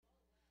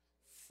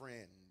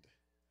friend,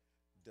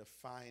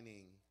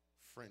 defining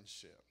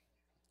friendship.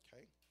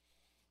 Okay.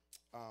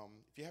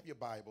 If you have your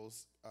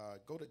Bibles,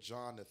 go to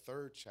John, the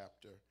third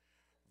chapter,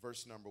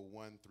 verse number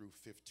 1 through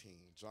 15.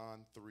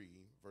 John 3,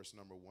 verse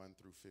number 1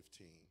 through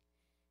 15.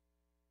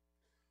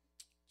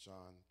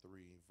 John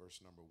 3, verse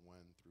number 1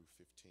 through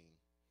 15.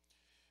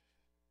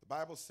 The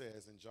Bible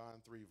says in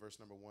John 3, verse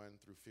number 1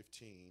 through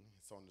 15,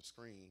 it's on the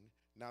screen.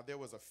 Now there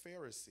was a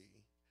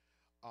Pharisee,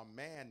 a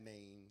man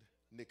named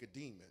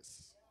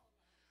Nicodemus,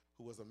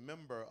 who was a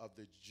member of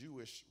the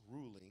Jewish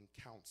ruling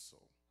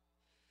council.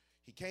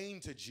 He came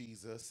to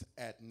Jesus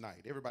at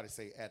night. Everybody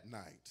say at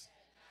night.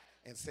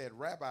 And said,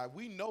 Rabbi,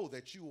 we know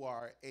that you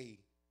are a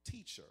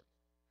teacher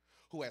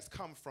who has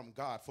come from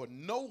God, for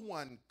no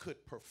one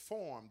could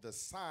perform the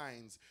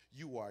signs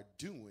you are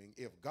doing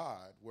if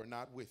God were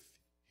not with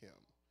him.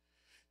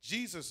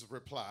 Jesus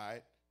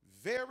replied,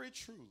 very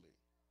truly,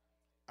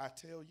 I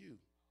tell you,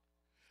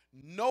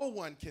 no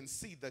one can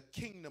see the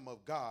kingdom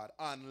of God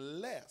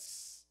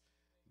unless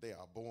they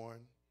are born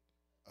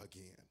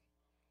again.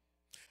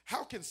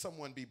 How can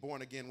someone be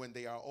born again when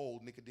they are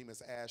old?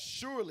 Nicodemus asked.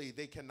 Surely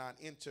they cannot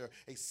enter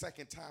a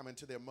second time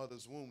into their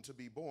mother's womb to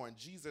be born.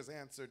 Jesus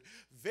answered,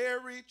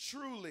 very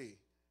truly,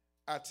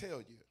 I tell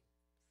you,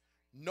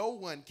 no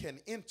one can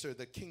enter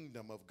the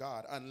kingdom of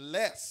God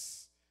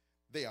unless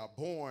they are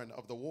born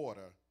of the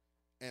water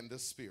and the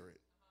Spirit.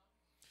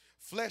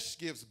 Flesh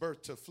gives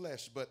birth to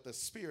flesh, but the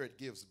Spirit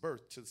gives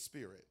birth to the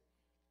Spirit.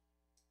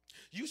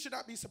 You should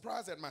not be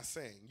surprised at my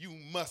saying, you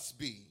must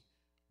be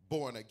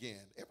born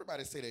again.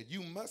 Everybody say that.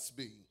 You must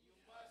be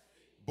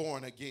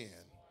born again.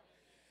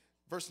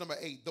 Verse number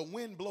 8, the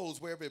wind blows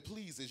wherever it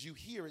pleases. You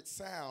hear its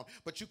sound,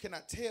 but you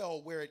cannot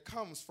tell where it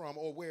comes from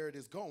or where it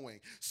is going.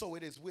 So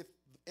it is with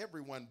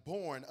everyone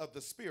born of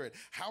the Spirit.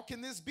 How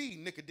can this be?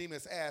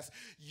 Nicodemus asked.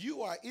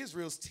 You are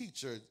Israel's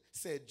teacher,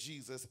 said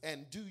Jesus,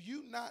 and do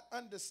you not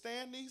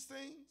understand these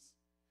things?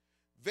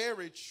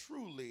 Very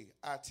truly,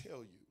 I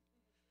tell you,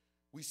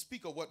 we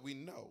speak of what we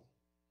know,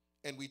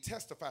 and we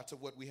testify to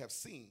what we have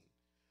seen.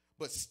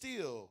 But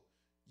still,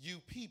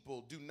 you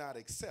people do not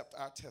accept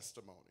our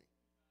testimony.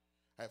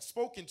 I have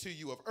spoken to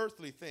you of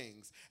earthly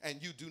things,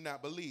 and you do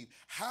not believe.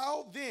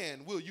 How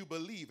then will you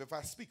believe if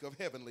I speak of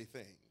heavenly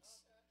things?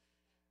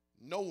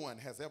 No one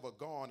has ever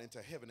gone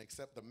into heaven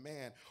except the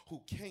man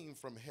who came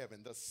from heaven,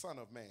 the Son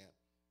of Man.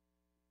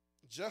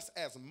 Just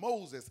as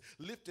Moses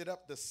lifted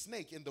up the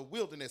snake in the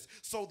wilderness,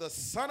 so the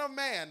Son of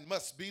Man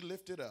must be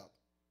lifted up,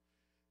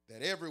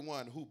 that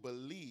everyone who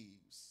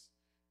believes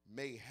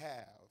may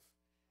have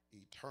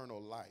eternal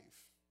life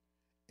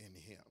in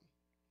him.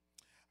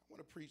 I want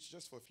to preach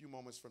just for a few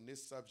moments from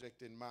this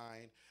subject in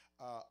mind.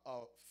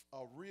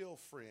 A real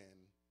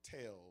friend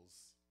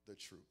tells the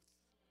truth.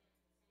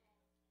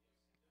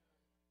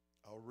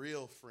 A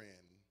real friend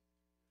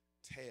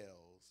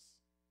tells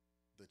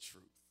the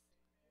truth.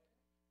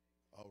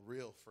 A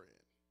real friend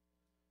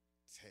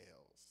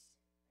tells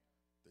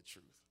the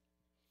truth.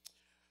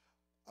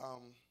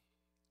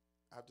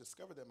 I've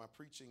discovered that my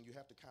preaching, you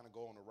have to kind of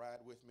go on a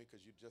ride with me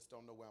because you just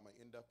don't know where I'm going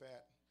to end up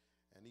at.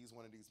 And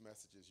one of these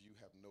messages, you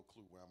have no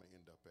clue where I'm going to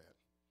end up at.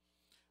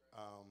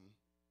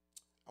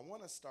 I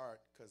want to start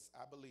because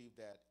I believe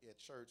that at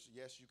church,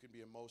 yes, you can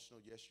be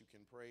emotional. Yes, you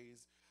can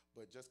praise.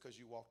 But just because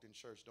you walked in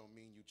church don't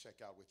mean you check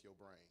out with your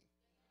brain.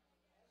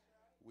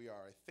 We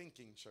are a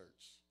thinking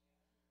church.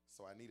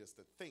 So I need us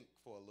to think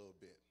for a little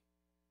bit.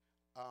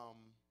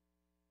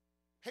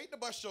 Hate to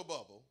bust your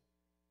bubble,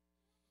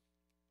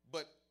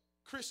 but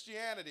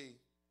Christianity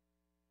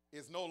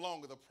is no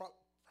longer the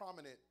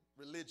prominent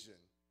religion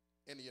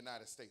in the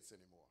United States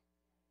anymore.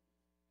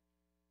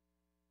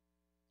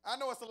 I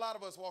know it's a lot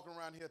of us walking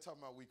around here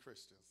talking about we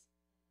Christians.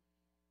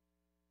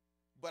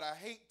 But I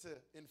hate to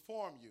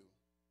inform you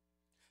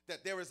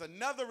that there is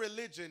another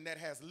religion that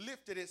has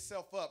lifted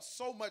itself up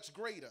so much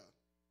greater,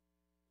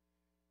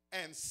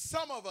 and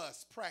some of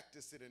us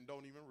practice it and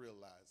don't even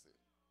realize it.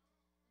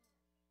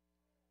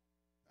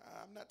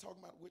 I'm not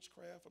talking about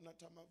witchcraft. I'm not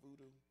talking about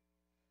voodoo.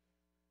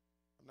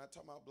 I'm not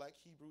talking about black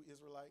Hebrew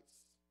Israelites.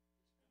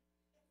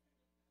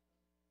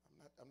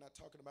 I'm not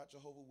talking about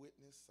Jehovah's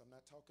Witness. I'm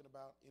not talking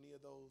about any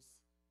of those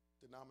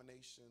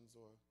denominations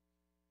or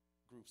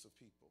groups of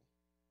people.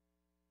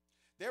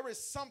 There is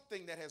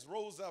something that has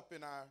rose up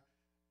in our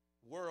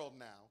world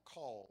now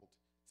called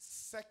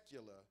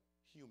secular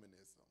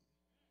humanism.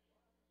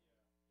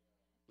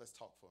 Let's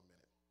talk for a minute.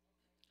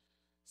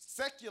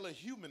 Secular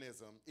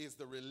humanism is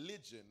the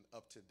religion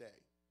of today.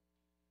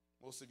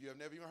 Most of you have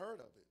never even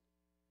heard of it.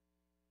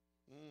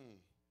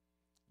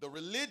 The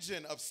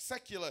religion of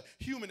secular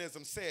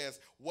humanism says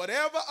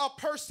whatever a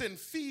person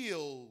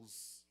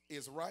feels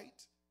is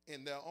right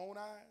in their own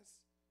eyes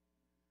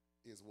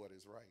is what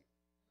is right.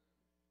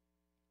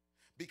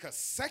 Because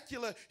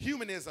secular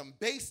humanism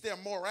based their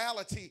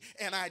morality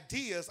and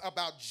ideas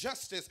about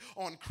justice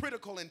on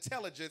critical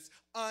intelligence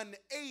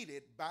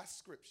unaided by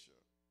Scripture.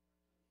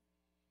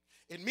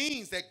 It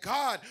means that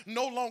God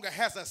no longer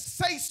has a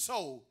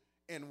say-so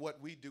in what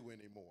we do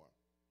anymore,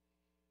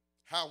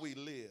 how we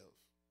live,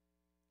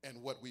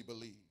 and what we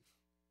believe.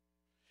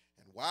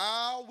 And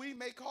While we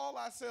may call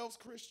ourselves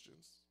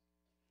Christians,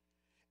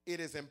 it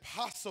is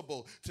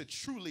impossible to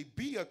truly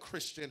be a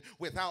Christian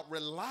without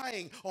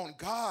relying on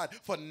God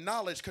for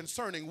knowledge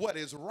concerning what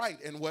is right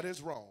and what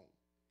is wrong,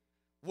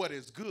 what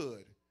is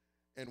good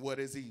and what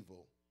is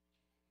evil.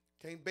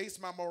 Can't base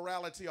my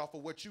morality off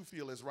of what you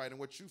feel is right and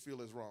what you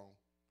feel is wrong,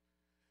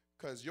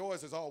 because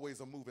yours is always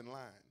a moving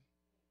line.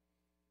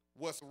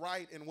 What's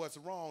right and what's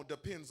wrong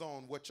depends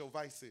on what your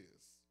vice is.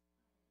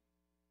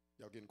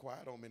 Y'all getting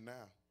quiet on me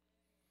now.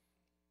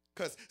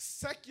 Because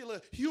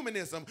secular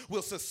humanism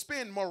will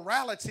suspend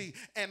morality.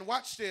 And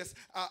watch this.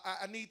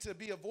 I need to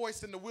be a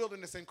voice in the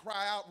wilderness and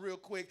cry out real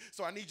quick.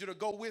 So I need you to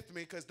go with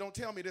me, because don't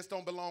tell me this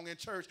don't belong in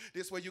church.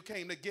 This is where you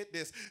came to get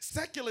this.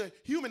 Secular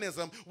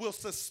humanism will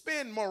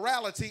suspend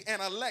morality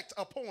and elect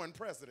a porn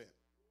president.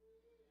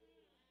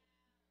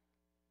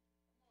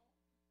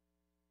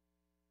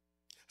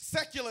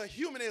 Secular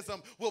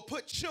humanism will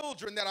put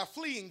children that are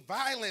fleeing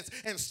violence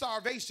and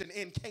starvation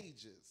in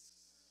cages.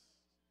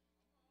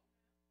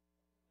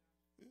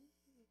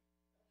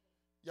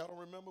 Y'all don't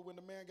remember when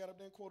the man got up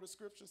there and quoted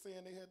scripture saying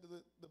they had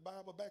the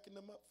Bible backing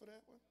them up for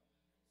that one?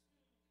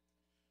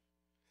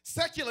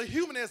 Secular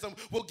humanism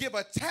will give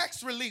a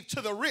tax relief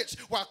to the rich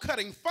while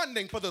cutting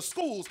funding for the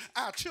schools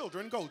our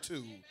children go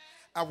to.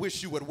 I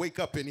wish you would wake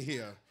up in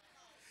here.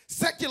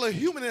 Secular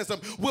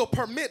humanism will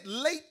permit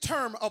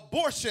late-term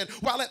abortion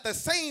while at the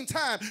same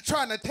time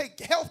trying to take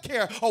health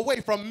care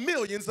away from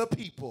millions of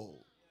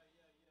people.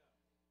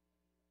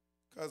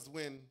 Because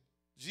when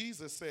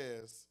Jesus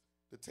says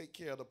to take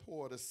care of the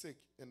poor, the sick,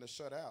 and the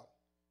shut out,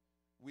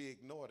 we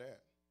ignore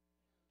that.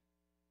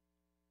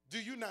 Do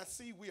you not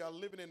see we are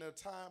living in a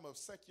time of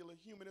secular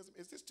humanism?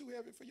 Is this too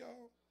heavy for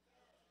y'all?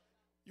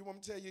 You want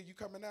me to tell you, you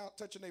coming out?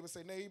 Touch your neighbor,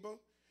 say, neighbor,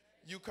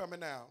 you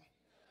coming out.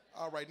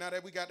 All right, now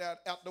that we got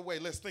that out the way,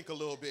 let's think a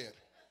little bit.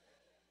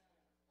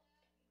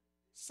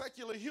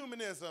 Secular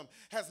humanism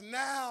has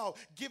now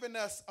given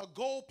us a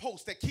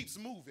goalpost that keeps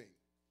moving,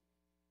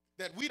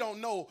 that we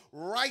don't know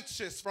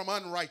righteous from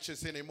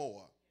unrighteous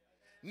anymore.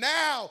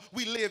 Now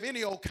we live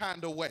any old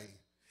kind of way,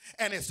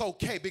 and it's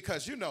okay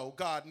because, you know,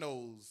 God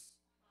knows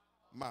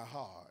my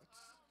heart.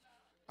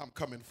 I'm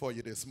coming for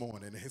you this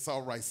morning. It's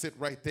all right. Sit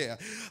right there.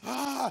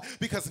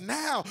 Because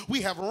now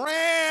we have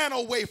ran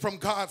away from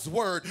God's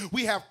word.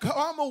 We have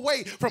come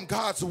away from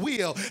God's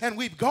will, and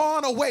we've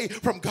gone away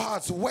from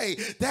God's way.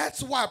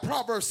 That's why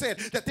Proverbs said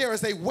that there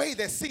is a way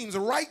that seems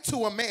right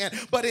to a man,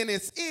 but in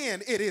its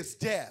end, it is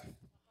death.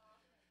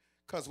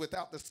 Because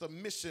without the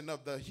submission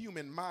of the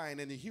human mind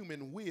and the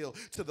human will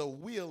to the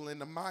will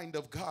and the mind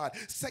of God,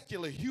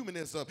 secular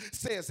humanism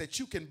says that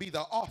you can be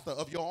the author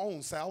of your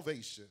own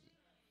salvation.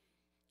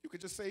 You could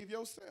just save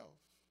yourself.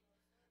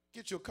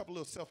 Get you a couple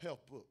of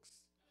self-help books.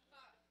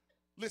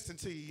 Listen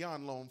to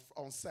Iyanla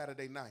on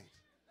Saturday night.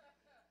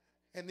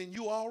 And then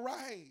you all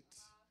right.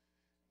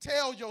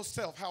 Tell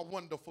yourself how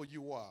wonderful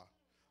you are.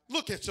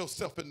 Look at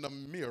yourself in the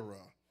mirror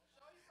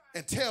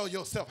and tell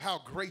yourself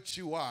how great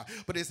you are.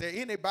 But is there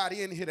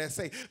anybody in here that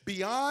say,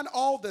 beyond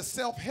all the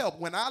self-help,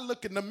 when I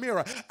look in the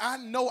mirror, I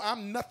know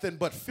I'm nothing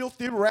but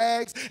filthy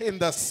rags in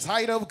the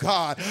sight of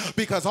God,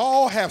 because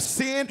all have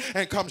sinned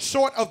and come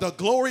short of the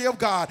glory of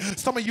God.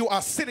 Some of you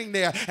are sitting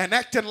there and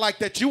acting like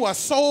that you are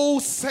so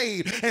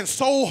saved and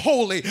so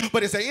holy.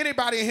 But is there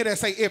anybody in here that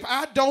say, if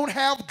I don't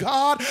have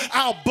God,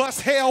 I'll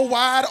bust hell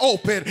wide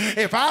open.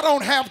 If I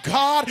don't have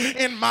God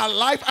in my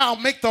life, I'll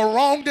make the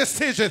wrong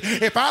decision.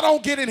 If I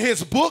don't get in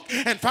his book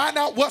and find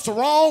out what's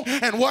wrong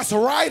and what's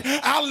right,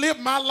 I'll live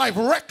my life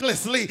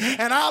recklessly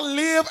and I'll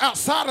live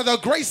outside of the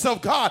grace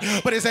of God.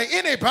 But is there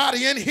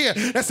anybody in here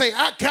that say,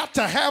 I got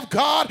to have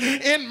God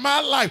in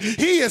my life?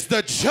 He is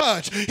the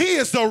judge. He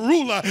is the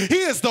ruler.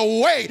 He is the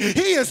way.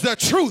 He is the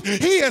truth.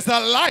 He is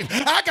the life.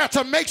 I got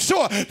to make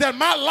sure that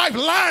my life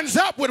lines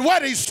up with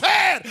what he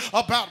said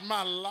about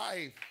my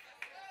life.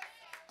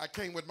 I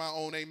came with my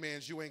own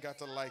amens. You ain't got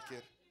to like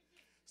it.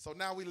 So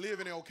now we live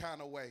in any old kind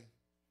of way.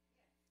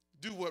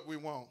 Do what we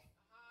want,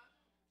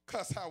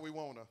 cuss how we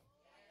want to,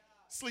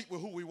 sleep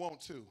with who we want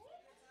to.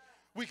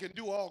 We can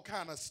do all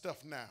kind of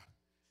stuff now.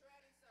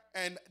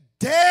 And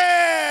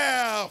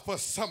dare for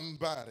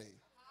somebody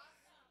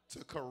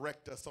to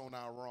correct us on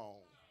our wrong.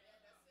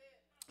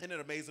 Isn't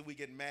it amazing we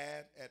get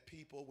mad at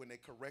people when they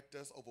correct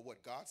us over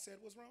what God said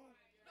was wrong?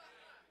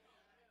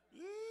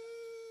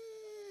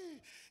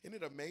 Isn't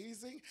it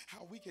amazing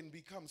how we can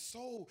become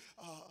so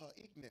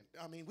ignorant?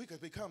 I mean, we could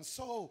become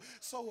so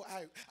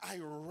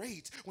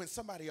irate when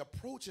somebody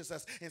approaches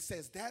us and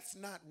says, that's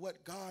not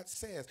what God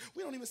says.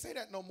 We don't even say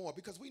that no more,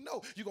 because we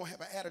know you're going to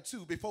have an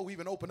attitude before we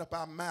even open up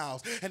our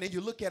mouths. And then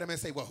you look at them and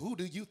say, well, who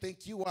do you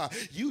think you are?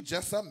 You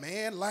just a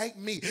man like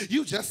me.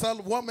 You just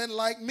a woman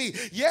like me.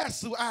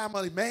 Yes, I'm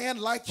a man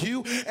like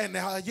you. And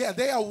yeah,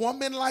 they are a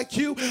woman like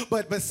you.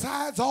 But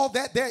besides all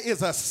that, there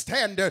is a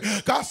standard.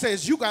 God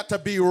says you got to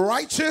be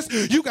righteous.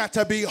 You got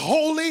to be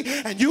holy,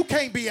 and you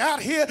can't be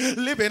out here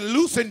living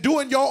loose and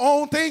doing your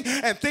own thing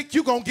and think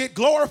you're going to get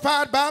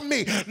glorified by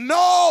me.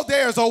 No,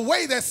 there's a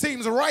way that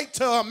seems right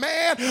to a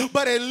man,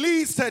 but it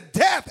leads to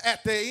death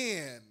at the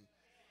end.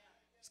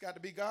 It's got to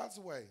be God's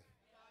way.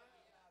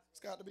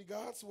 got to be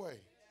God's way.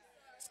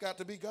 It's got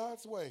to be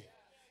God's way.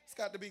 It's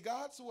got to be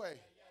God's way.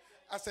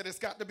 I said, it's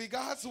got to be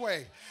God's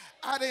way.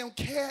 I don't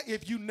care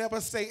if you never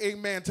say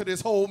amen to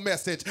this whole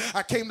message.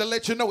 I came to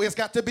let you know it's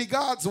got to be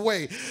God's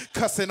way.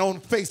 Cussing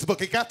on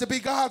Facebook, it got to be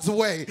God's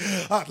way.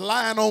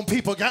 Lying on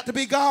people, got to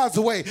be God's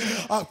way.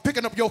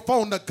 Picking up your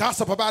phone to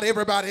gossip about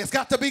everybody, it's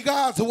got to be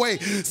God's way.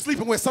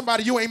 Sleeping with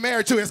somebody you ain't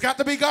married to, it's got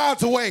to be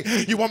God's way.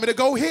 You want me to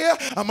go here?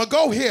 I'm going to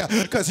go here,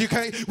 because we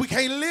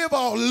can't live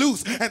all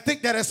loose and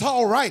think that it's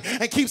all right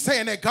and keep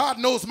saying that God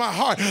knows my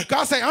heart.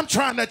 God say, I'm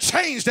trying to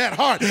change that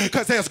heart,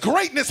 because there's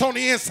greatness on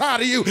the inside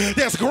of you.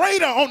 There's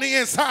greater on the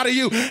inside of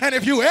you. And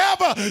if you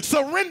ever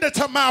surrender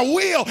to my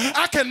will,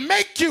 I can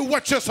make you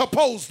what you're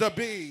supposed to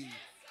be.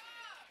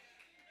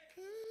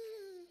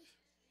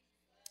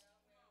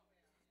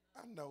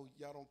 I know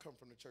y'all don't come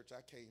from the church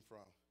I came from,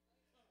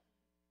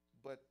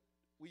 but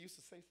we used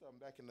to say something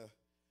back in the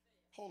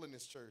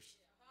holiness church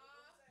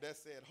that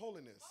said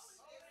holiness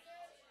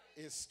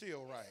is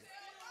still right.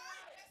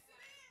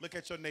 Look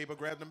at your neighbor,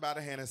 grab them by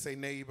the hand and say,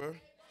 neighbor,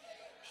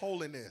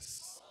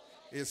 holiness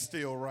is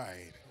still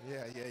right.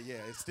 Yeah.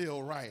 It's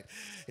still right.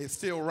 It's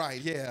still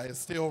right. Yeah, it's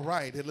still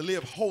right. And to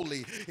live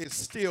holy is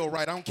still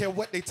right. I don't care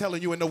what they're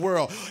telling you in the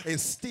world.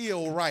 It's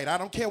still right. I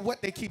don't care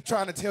what they keep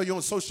trying to tell you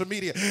on social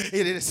media.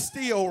 It is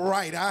still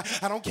right.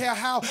 I don't care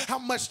how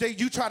much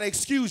you try to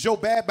excuse your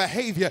bad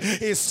behavior.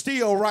 It's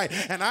still right.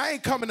 And I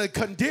ain't coming to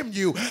condemn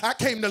you. I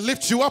came to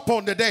lift you up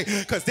on today,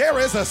 because there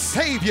is a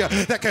Savior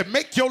that can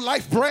make your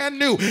life brand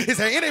new. Is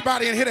there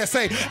anybody in here that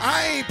say,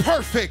 I ain't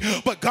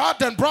perfect, but God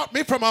done brought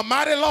me from a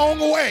mighty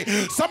long way?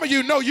 Some of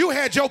you know you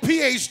had your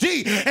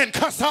PhD in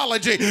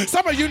cussology.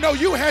 Some of you know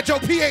you had your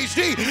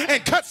PhD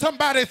and cut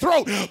somebody's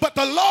throat, but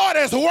the Lord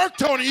has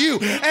worked on you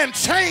and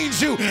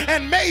changed you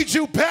and made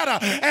you better.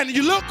 And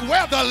you look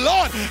where the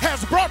Lord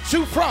has brought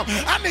you from.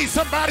 I need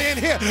somebody in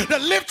here to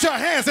lift your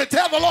hands and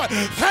tell the Lord,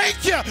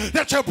 thank you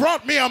that you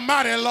brought me a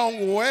mighty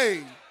long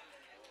way.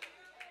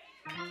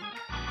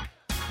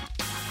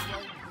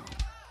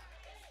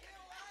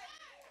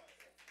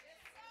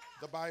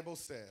 The Bible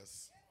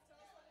says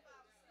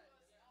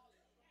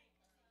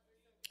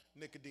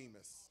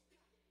Nicodemus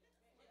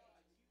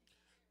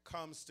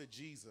comes to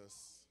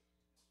Jesus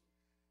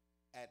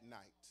at night.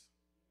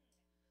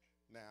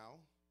 Now,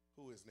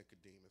 who is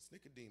Nicodemus?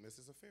 Nicodemus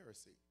is a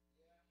Pharisee.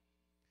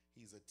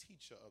 He's a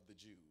teacher of the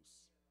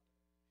Jews.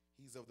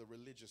 He's of the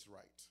religious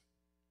right.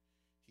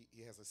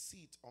 He has a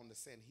seat on the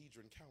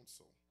Sanhedrin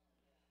Council.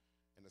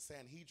 And the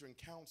Sanhedrin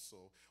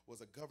Council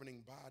was a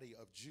governing body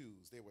of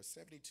Jews. There were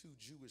 72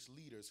 Jewish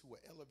leaders who were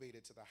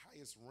elevated to the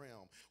highest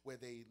realm, where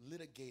they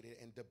litigated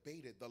and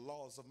debated the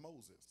laws of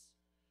Moses.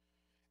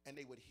 And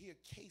they would hear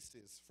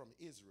cases from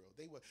Israel.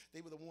 They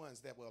were the ones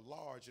that were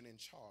large and in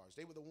charge.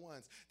 They were the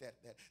ones that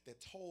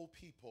told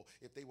people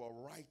if they were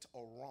right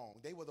or wrong.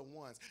 They were the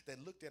ones that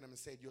looked at them and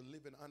said, you're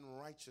living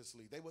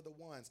unrighteously. They were the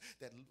ones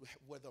that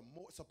were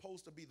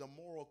supposed to be the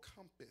moral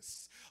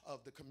compass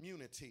of the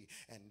community.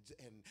 And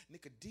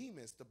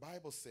Nicodemus, the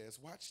Bible says,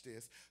 watch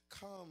this,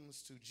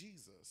 comes to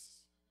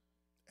Jesus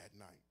at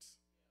night.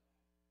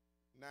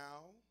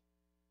 Now,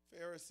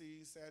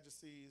 Pharisees,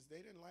 Sadducees, they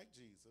didn't like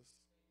Jesus.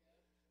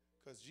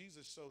 Because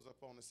Jesus shows up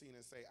on the scene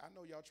and say, I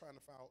know y'all trying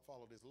to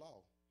follow this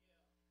law,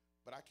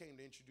 but I came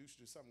to introduce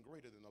you to something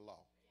greater than the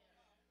law.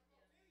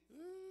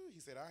 He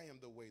said, I am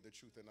the way, the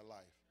truth, and the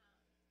life.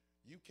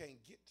 You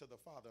can't get to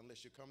the Father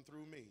unless you come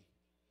through me.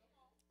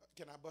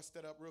 Can I bust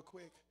that up real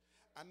quick?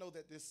 I know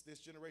that this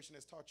generation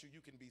has taught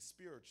you can be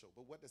spiritual,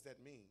 but what does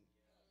that mean?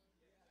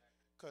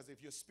 Because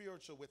if you're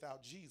spiritual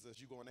without Jesus,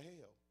 you're going to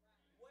hell.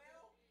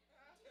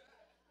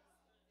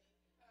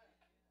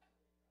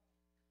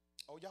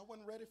 Oh, y'all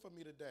wasn't ready for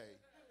me today.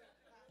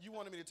 You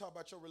wanted me to talk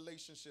about your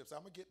relationships.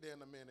 I'm going to get there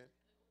in a minute.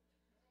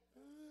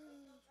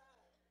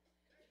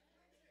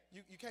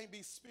 You can't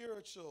be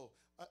spiritual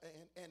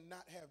and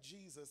not have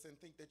Jesus and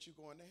think that you're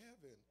going to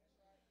heaven.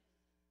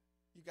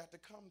 You got to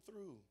come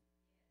through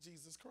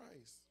Jesus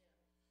Christ.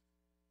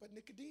 But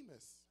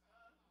Nicodemus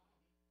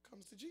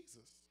comes to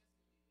Jesus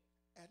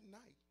at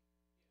night.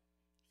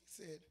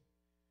 He said,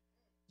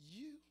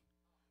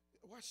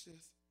 watch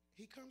this.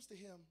 He comes to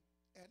him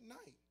at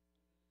night,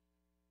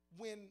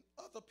 when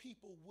other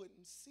people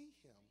wouldn't see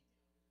him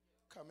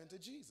coming to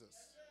Jesus.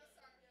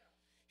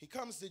 He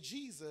comes to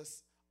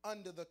Jesus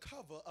under the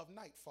cover of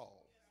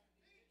nightfall.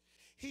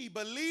 He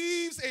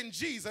believes in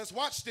Jesus,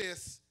 watch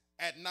this,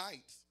 at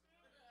night.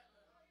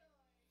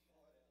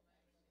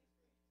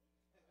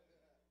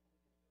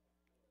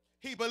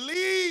 He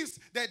believes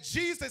that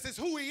Jesus is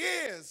who he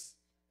is,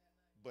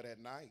 but at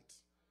night.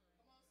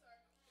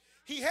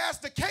 He has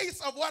the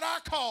case of what I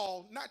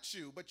call, not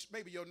you, but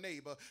maybe your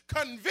neighbor,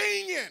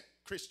 convenient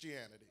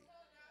Christianity.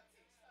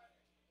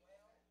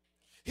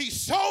 He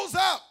shows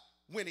up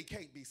when he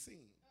can't be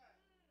seen.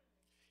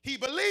 He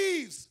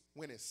believes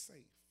when it's safe.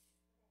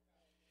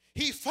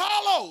 He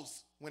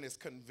follows when it's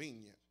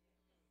convenient.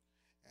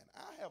 And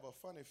I have a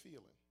funny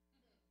feeling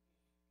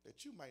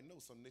that you might know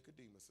some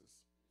Nicodemuses.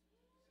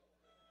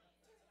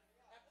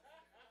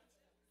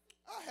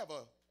 I have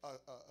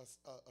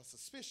a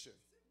suspicion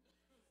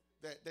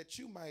that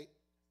you might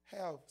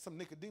have some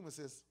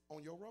Nicodemuses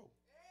on your road.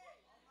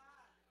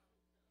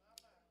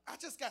 I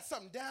just got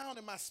something down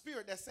in my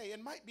spirit that say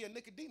it might be a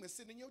Nicodemus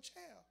sitting in your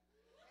chair.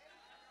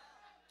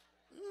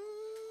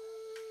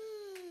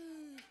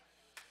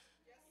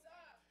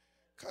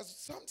 Because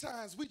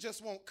sometimes we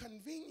just want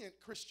convenient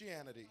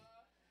Christianity.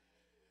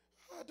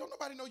 Don't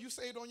nobody know you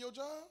saved on your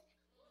job?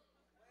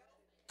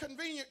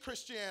 Convenient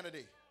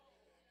Christianity.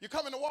 You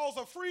come in the walls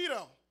of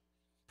freedom.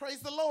 Praise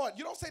the Lord.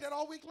 You don't say that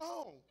all week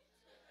long.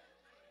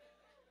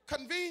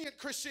 Convenient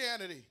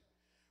Christianity.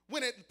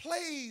 When it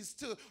plays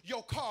to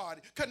your card,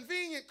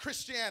 convenient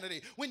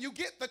Christianity. When you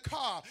get the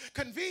car,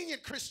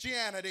 convenient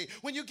Christianity.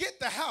 When you get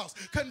the house,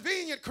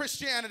 convenient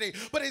Christianity.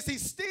 But is he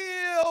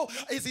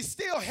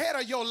still head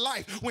of your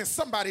life when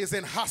somebody is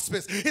in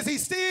hospice? Is he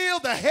still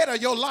the head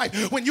of your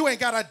life when you ain't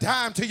got a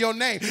dime to your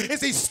name?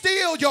 Is he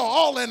still your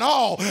all in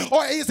all?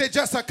 Or is it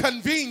just a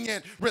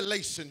convenient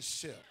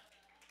relationship?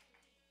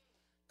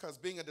 Because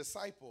being a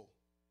disciple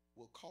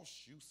will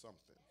cost you something.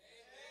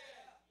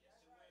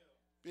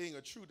 Being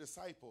a true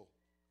disciple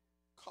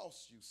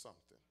costs you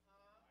something.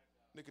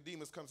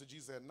 Nicodemus comes to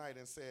Jesus at night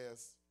and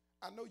says,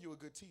 I know you're a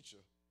good teacher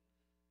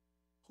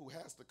who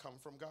has to come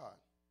from God.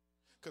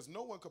 Because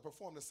no one could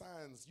perform the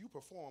signs you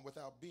perform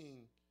without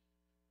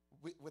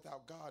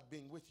God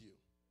being with you.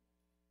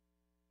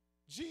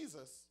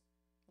 Jesus,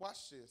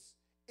 watch this,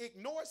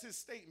 ignores his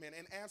statement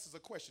and answers a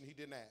question he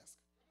didn't ask.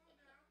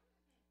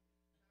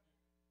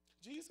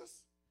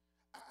 Jesus,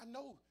 I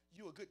know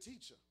you're a good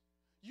teacher.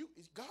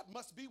 God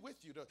must be with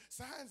you. The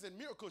signs and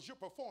miracles you're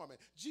performing.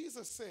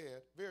 Jesus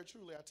said, very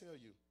truly, I tell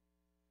you,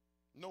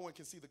 no one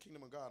can see the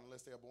kingdom of God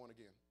unless they are born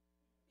again.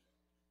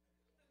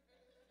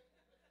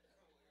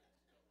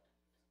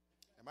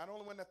 Am I the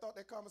only one that thought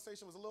that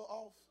conversation was a little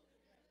off?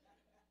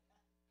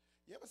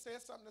 You ever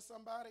said something to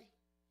somebody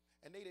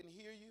and they didn't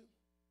hear you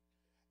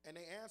and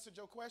they answered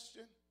your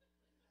question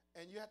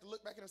and you have to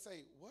look back at them and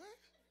say, what?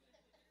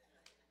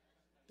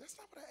 That's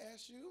not what I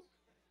asked you.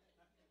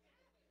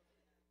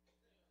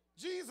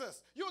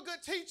 Jesus, you're a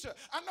good teacher.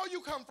 I know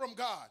you come from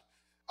God.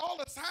 All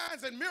the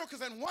signs and miracles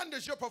and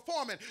wonders you're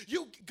performing,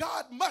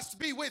 God must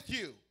be with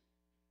you.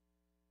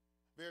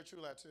 Very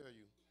truly, I tell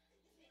you.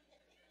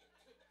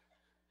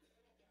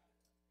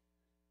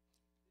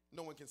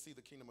 No one can see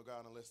the kingdom of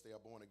God unless they are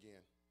born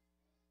again.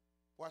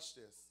 Watch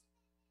this,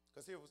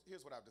 because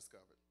here's what I've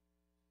discovered.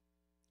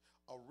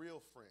 A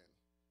real friend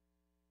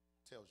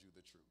tells you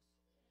the truth.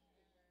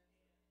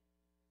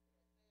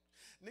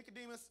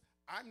 Nicodemus,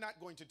 I'm not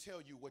going to tell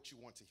you what you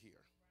want to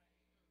hear.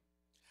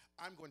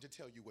 I'm going to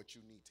tell you what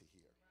you need to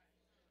hear.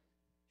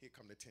 Here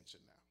come the tension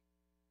now.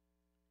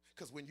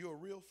 Because when you're a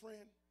real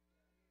friend,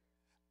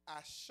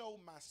 I show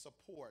my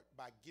support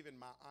by giving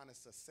my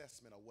honest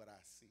assessment of what I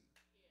see.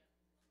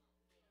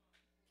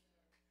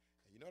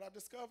 And you know what I've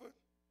discovered?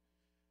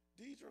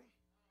 Deidre,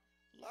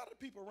 a lot of the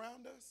people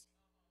around us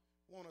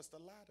want us to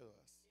lie to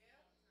us.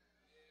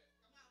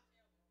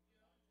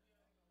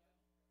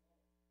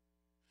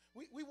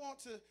 We want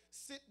to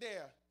sit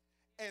there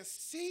and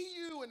see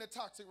you in a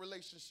toxic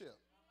relationship.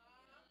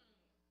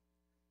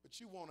 But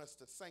you want us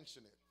to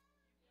sanction it.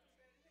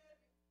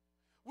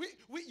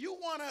 You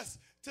want us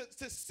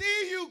to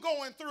see you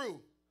going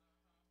through.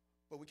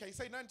 But we can't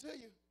say nothing to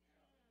you.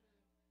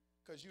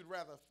 Because you'd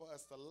rather for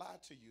us to lie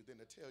to you than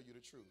to tell you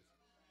the truth.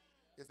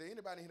 Is there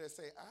anybody here that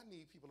say, I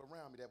need people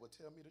around me that will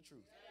tell me the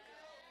truth?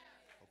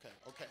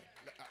 Okay.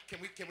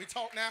 Can we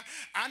talk now?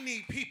 I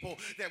need people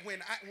that when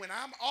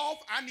I'm off,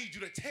 I need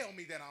you to tell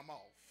me that I'm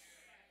off.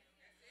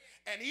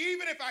 And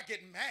even if I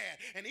get mad,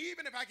 and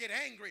even if I get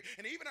angry,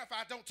 and even if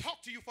I don't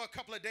talk to you for a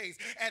couple of days,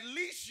 at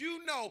least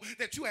you know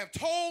that you have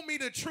told me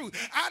the truth.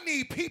 I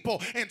need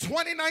people in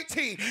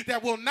 2019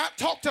 that will not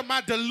talk to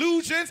my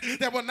delusions,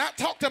 that will not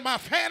talk to my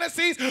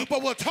fantasies,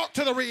 but will talk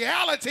to the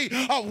reality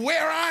of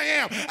where I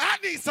am. I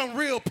need some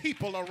real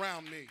people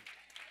around me.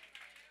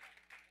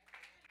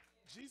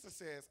 Jesus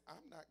says,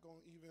 I'm not going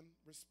to even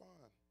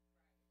respond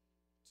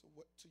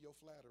to your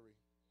flattery.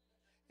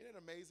 Isn't it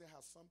amazing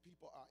how some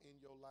people are in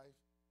your life?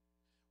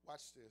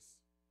 Watch this.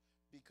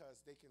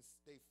 Because they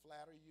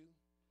flatter you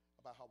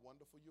about how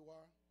wonderful you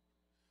are,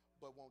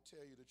 but won't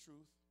tell you the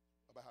truth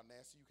about how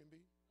nasty you can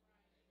be.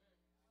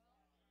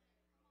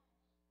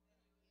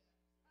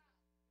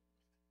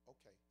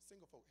 Okay,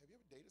 single folk, have you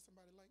ever dated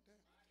somebody like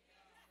that?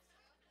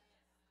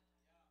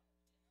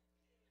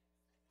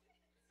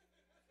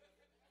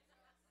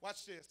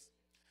 Watch this,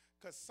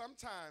 because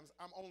sometimes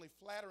I'm only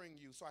flattering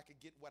you so I can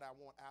get what I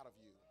want out of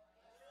you.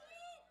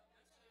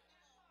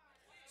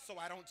 So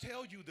I don't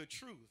tell you the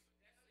truth,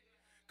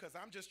 because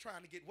I'm just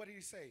trying to get, what did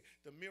he say?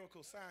 The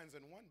miracle signs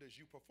and wonders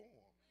you perform.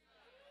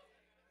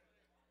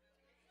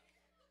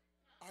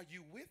 Are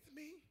you with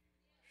me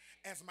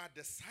as my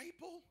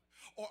disciple,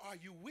 or are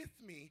you with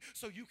me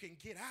so you can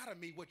get out of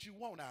me what you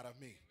want out of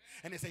me?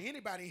 And is there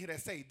anybody here that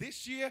say,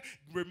 this year,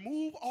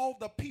 remove all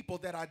the people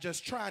that are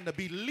just trying to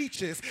be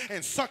leeches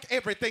and suck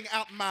everything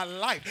out my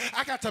life.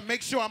 I got to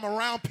make sure I'm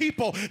around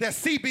people that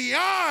see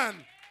beyond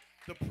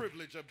the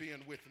privilege of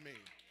being with me.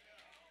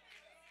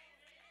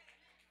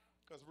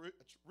 Because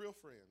real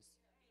friends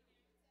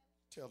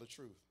tell the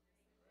truth.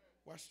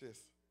 Watch this.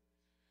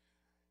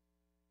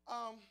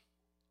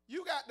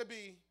 You got to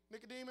be,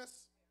 Nicodemus,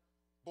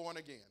 born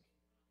again.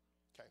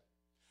 Okay.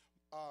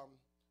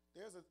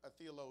 There's a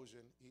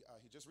theologian,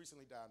 he just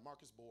recently died,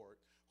 Marcus Borg,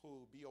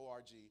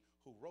 B-O-R-G,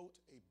 who wrote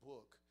a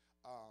book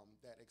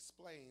that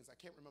explains, I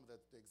can't remember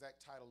the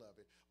exact title of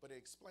it, but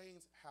it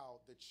explains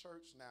how the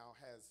church now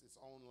has its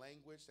own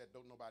language that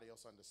don't nobody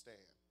else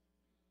understand.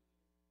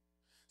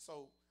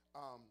 So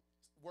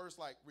words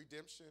like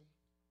redemption,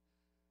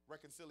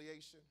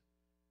 reconciliation,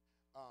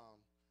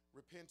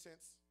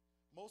 repentance,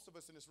 most of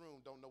us in this room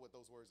don't know what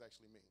those words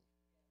actually mean.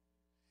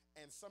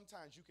 And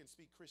sometimes you can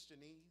speak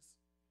Christianese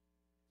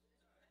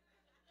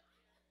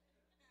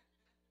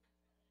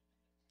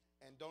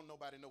and don't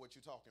nobody know what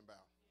you're talking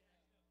about.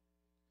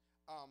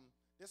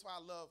 That's why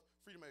I love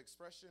freedom of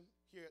expression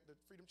here at the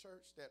Freedom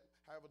Church, that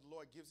however the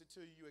Lord gives it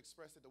to you, you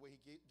express it the way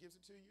he gives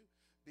it to you.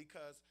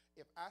 Because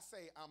if I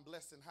say I'm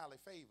blessed and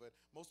highly favored,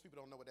 most people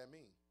don't know what that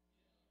means.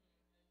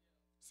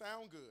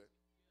 Sound good,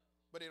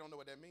 but they don't know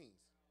what that means.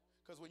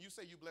 Because when you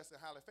say you blessed and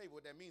highly favored,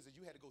 what that means is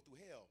you had to go through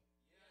hell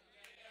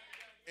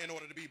in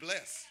order to be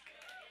blessed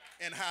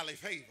and highly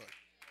favored.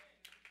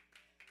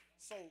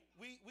 So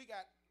we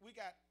got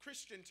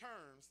Christian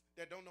terms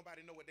that don't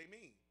nobody know what they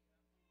mean.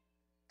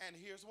 And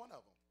here's one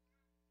of them.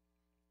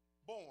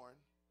 Born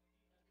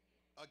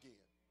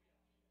again.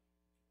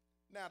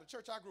 Now, the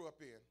church I grew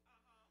up in,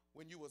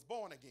 when you was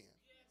born again,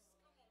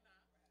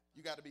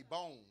 you got to be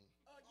born.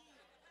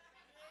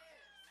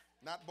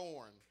 Not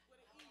born.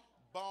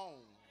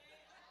 Born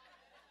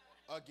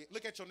again.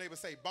 Look at your neighbor,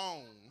 say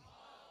born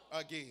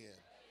again.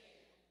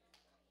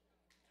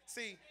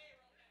 See,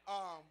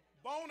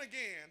 born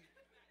again,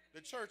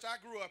 the church I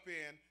grew up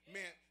in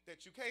meant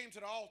that you came to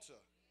the altar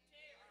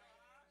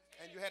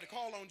and you had to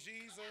call on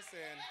Jesus,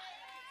 and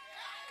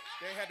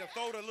they had to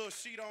throw the little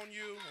sheet on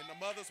you, and the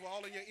mothers were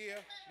all in your ear.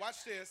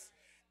 Watch this.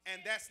 And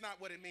that's not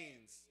what it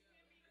means.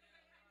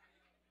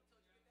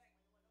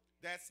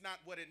 That's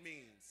not what it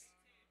means.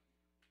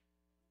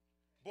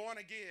 Born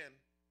again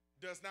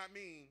does not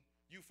mean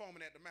you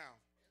foaming at the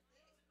mouth.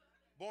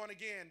 Born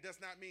again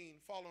does not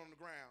mean falling on the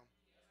ground.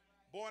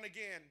 Born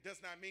again does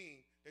not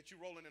mean that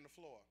you're rolling in the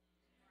floor.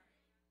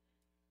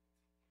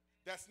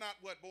 That's not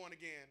what born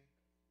again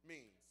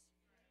means.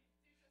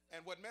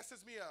 And what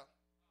messes me up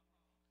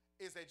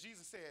is that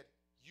Jesus said,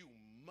 you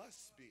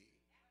must be.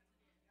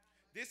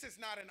 This is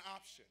not an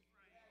option.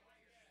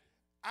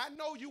 I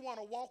know you want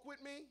to walk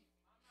with me,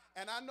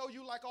 and I know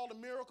you like all the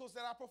miracles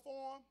that I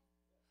perform,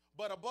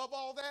 but above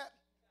all that,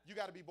 you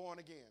got to be born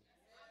again.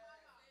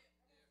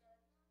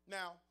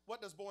 Now, what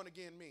does born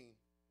again mean?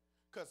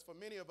 Because for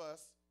many of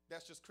us,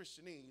 that's just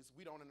Christianese.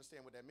 We don't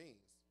understand what that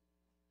means.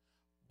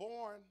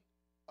 Born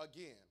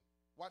again.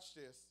 Watch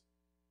this.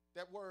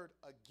 That word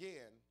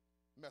again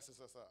messes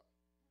us up.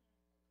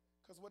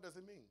 Because what does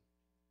it mean?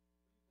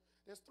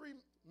 There's three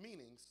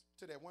meanings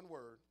to that one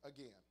word,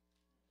 again.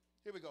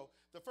 Here we go.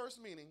 The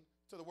first meaning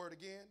to the word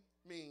again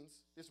means,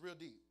 it's real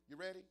deep. You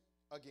ready?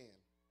 Again.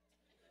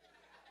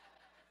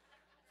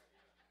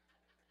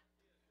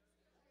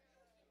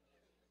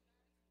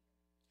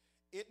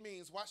 It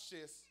means, watch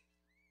this,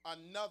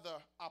 another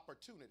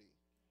opportunity.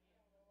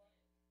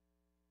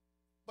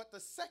 But the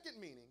second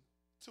meaning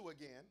to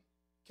again,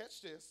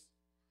 catch this,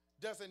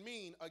 doesn't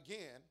mean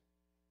again.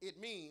 It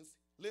means,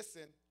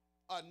 listen,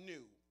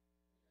 anew.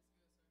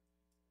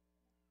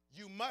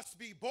 You must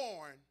be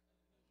born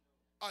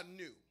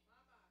anew.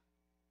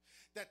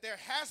 That there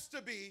has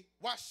to be,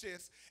 watch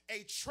this,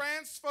 a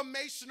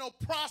transformational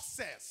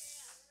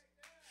process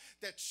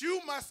that you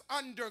must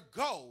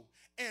undergo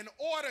in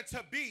order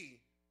to be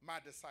my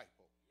disciple.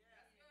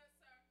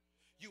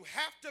 You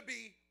have to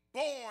be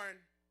born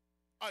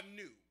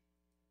anew.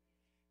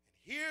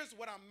 And here's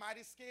what I'm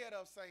mighty scared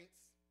of, saints.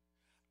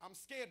 I'm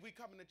scared we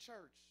coming to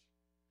church,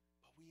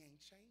 but we ain't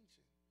changing.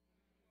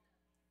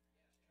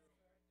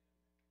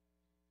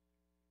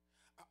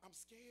 I'm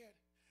scared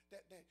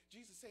that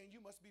Jesus saying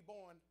you must be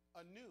born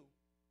anew,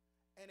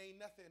 and ain't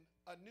nothing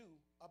anew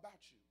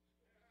about you.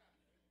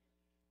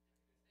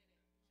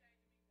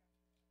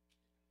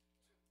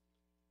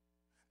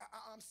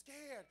 I'm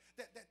scared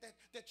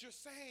that you're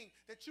saying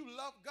that you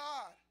love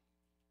God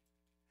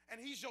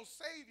and he's your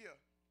savior,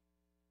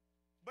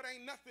 but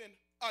ain't nothing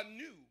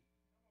anew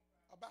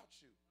about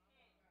you.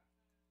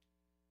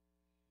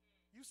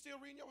 You still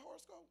reading your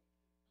horoscope?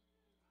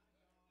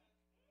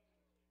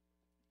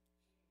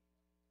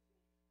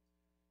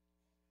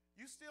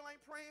 You still ain't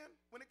praying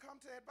when it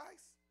comes to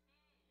advice?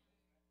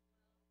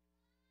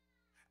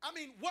 I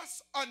mean,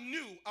 what's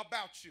anew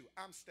about you?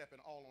 I'm stepping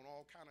on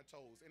all kind of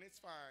toes, and it's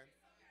fine.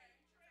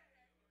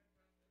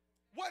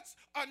 What's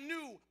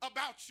anew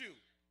about you?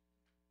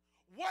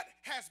 What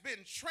has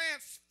been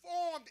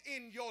transformed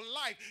in your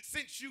life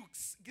since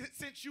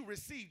you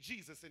received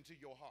Jesus into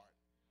your heart?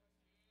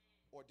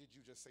 Or did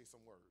you just say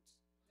some words?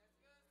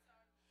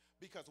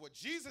 Because what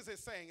Jesus is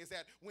saying is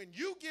that when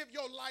you give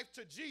your life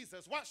to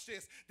Jesus, watch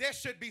this, there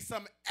should be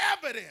some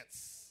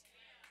evidence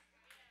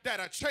that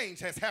a change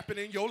has happened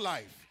in your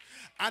life.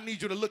 I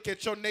need you to look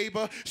at your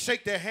neighbor,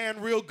 shake their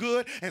hand real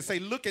good, and say,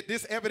 look at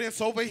this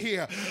evidence over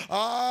here.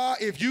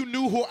 If you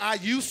knew who I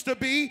used to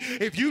be,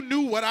 if you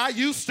knew what I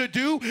used to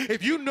do,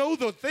 if you know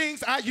the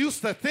things I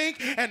used to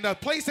think and the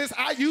places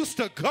I used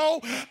to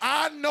go,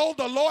 I know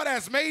the Lord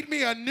has made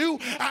me anew.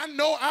 I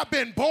know I've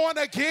been born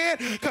again,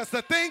 because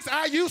the things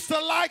I used to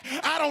like,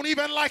 I don't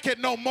even like it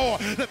no more.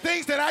 The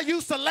things that I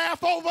used to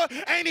laugh over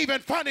ain't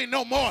even funny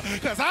no more,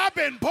 because I've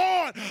been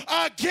born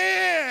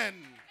again.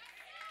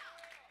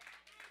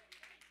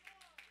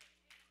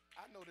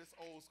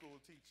 Old school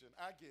teaching.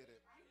 I get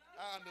it.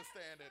 I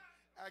understand it.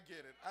 I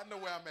get it. I know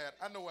where I'm at.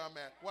 I know where I'm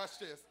at. Watch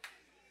this.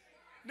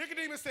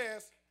 Nicodemus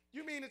says,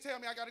 you mean to tell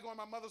me I got to go in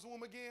my mother's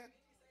womb again?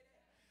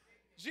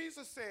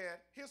 Jesus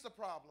said, here's the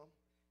problem.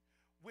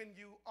 When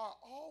you are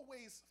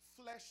always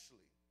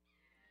fleshly,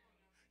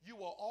 you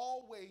will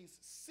always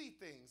see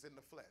things in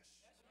the flesh.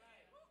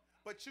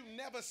 But you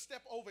never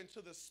step over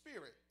into the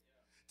spirit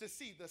to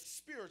see the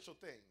spiritual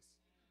things.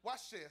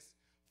 Watch this.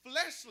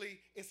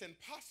 Fleshly, it's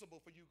impossible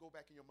for you to go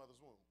back in your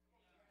mother's womb.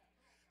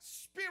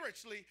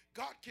 Spiritually,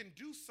 God can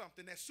do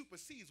something that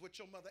supersedes what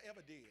your mother ever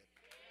did.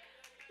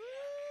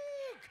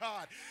 Ooh,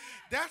 God.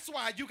 That's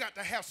why you got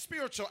to have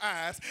spiritual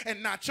eyes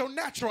and not your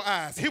natural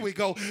eyes. Here we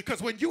go.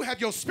 Because when you have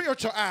your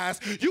spiritual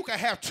eyes, you can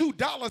have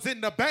 $2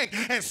 in the bank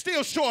and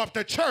still show up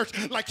to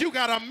church like you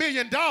got $1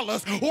 million.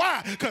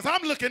 Why? Because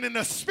I'm looking in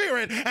the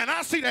spirit and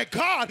I see that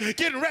God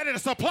getting ready to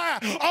supply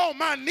all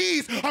my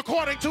needs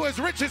according to his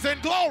riches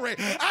and glory.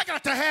 I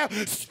got to have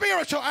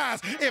spiritual eyes.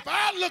 If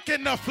I look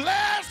in the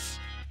flesh,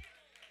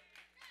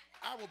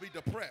 I will be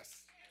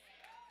depressed.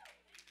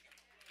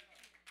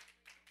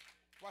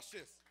 Watch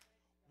this.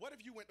 What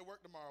if you went to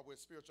work tomorrow with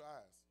spiritual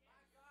eyes?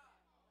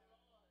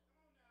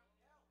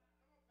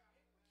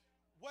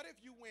 What if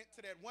you went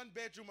to that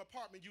one-bedroom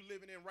apartment you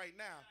living in right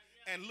now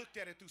and looked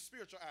at it through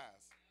spiritual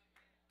eyes?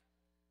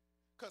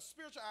 Because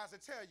spiritual eyes will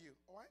tell you,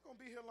 oh, I ain't going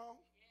to be here long.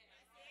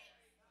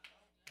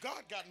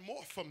 God got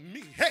more for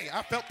me. Hey,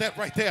 I felt that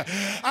right there.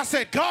 I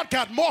said, God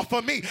got more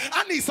for me.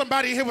 I need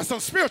somebody here with some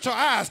spiritual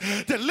eyes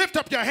to lift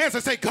up your hands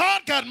and say,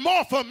 God got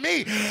more for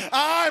me.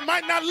 It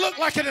might not look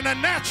like it in the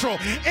natural.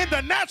 In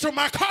the natural,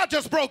 my car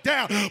just broke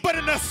down. But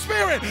in the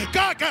spirit,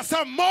 God got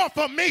some more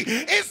for me.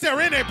 Is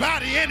there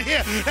anybody in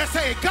here that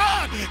say,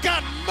 God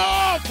got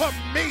more for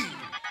me?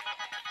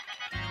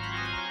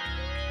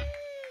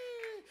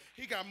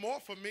 He got more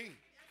for me.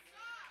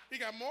 He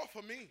got more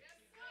for me.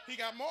 He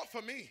got more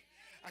for me.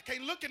 I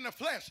can't look in the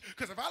flesh,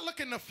 because if I look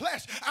in the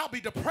flesh, I'll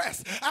be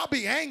depressed. I'll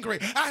be angry.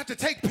 I have to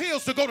take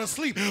pills to go to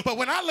sleep. But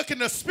when I look in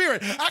the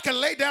spirit, I can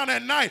lay down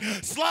at night,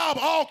 slob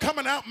all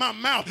coming out my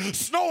mouth,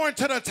 snoring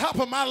to the top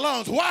of my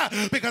lungs. Why?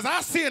 Because I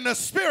see in the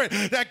spirit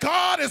that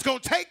God is going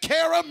to take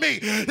care of me,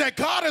 that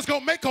God is going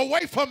to make a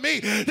way for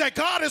me, that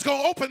God is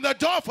going to open the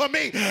door for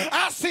me.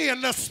 I see in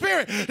the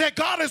spirit that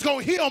God is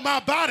going to heal my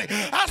body.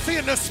 I see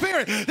in the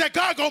spirit that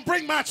God is going to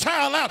bring my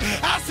child out.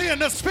 I see in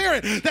the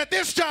spirit that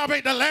this job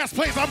ain't the last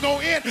place I'm going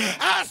to end.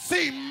 I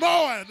see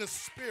more in the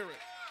spirit.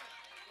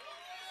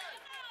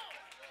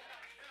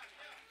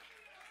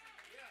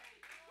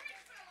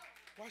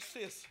 Watch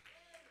this.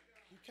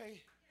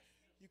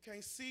 You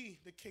can't see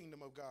the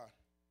kingdom of God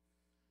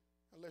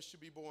unless you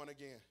be born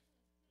again.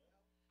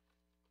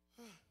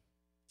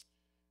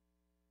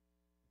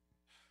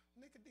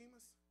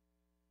 Nicodemus,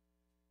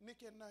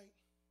 Nick at night.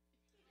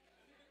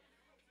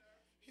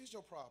 Here's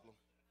your problem.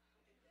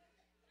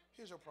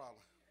 Here's your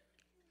problem.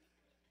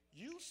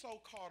 You so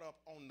caught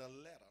up on the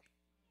letter,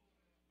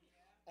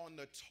 on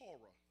the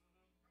Torah,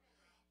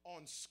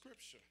 on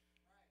scripture,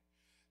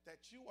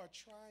 that you are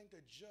trying to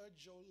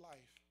judge your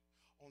life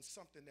on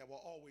something that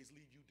will always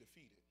leave you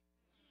defeated.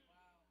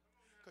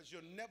 Because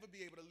you'll never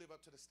be able to live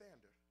up to the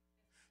standard.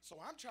 So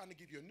I'm trying to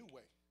give you a new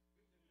way.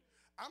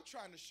 I'm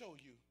trying to show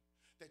you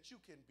that you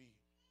can be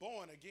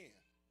born again.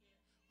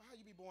 Well, how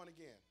you be born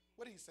again?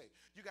 What did he say?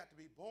 You got to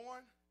be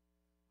born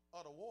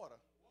of the water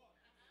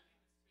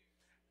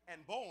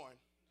and born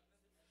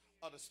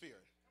of the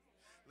spirit.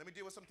 Let me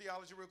deal with some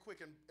theology real quick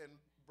and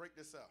break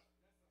this up.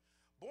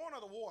 Born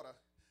of the water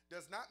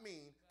does not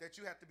mean that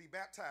you have to be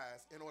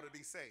baptized in order to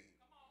be saved.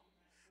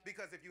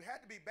 Because if you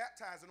had to be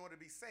baptized in order to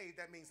be saved,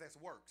 that means that's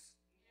works.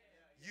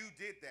 You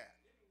did that.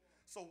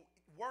 So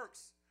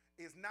works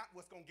is not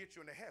what's going to get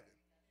you into heaven.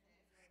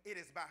 It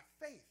is by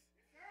faith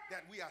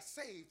that we are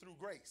saved through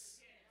grace.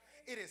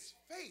 It is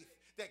faith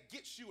that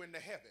gets you into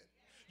heaven.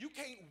 You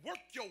can't work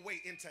your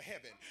way into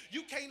heaven.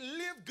 You can't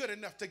live good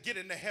enough to get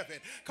into heaven.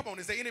 Come on,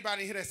 is there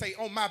anybody here that say,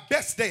 on my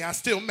best day, I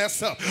still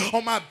mess up.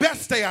 On my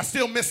best day, I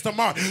still miss the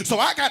mark. So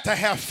I got to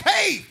have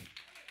faith.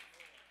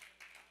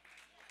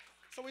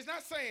 So he's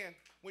not saying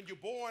when you're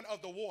born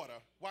of the water,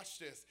 watch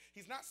this.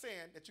 He's not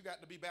saying that you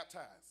got to be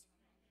baptized,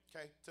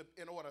 okay,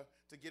 in order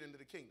to get into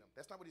the kingdom.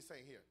 That's not what he's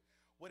saying here.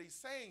 What he's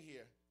saying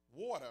here,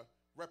 water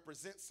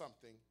represents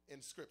something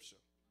in Scripture.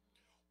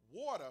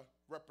 Water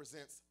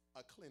represents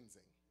a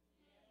cleansing.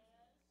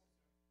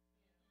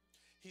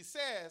 He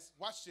says,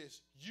 watch this,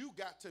 you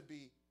got to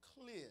be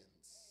cleansed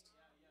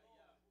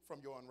from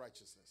your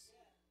unrighteousness.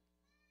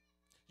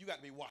 You got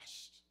to be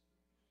washed.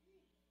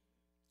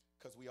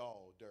 Because we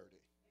all dirty.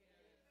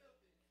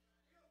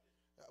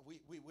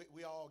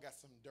 We all got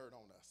some dirt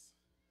on us.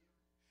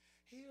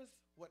 Here's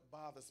what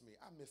bothers me.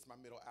 I miss my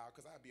middle aisle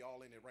because I'd be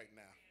all in it right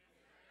now.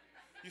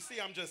 You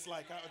see, I'm just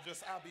like,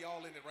 I'll be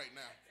all in it right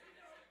now.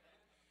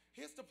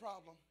 Here's the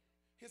problem.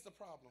 Here's the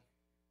problem.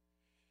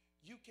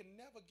 You can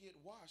never get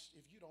washed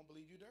if you don't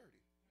believe you're dirty.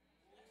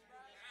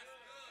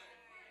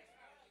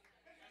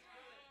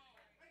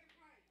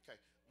 Okay,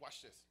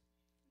 watch this.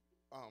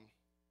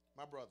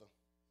 My brother,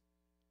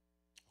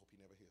 I hope he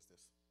never hears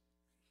this.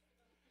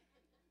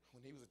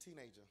 When he was a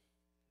teenager,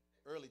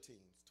 early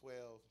teens, 12,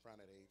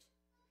 around that age,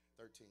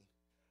 13,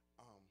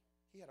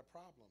 he had a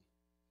problem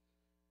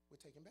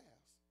with taking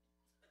baths.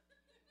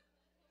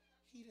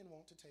 He didn't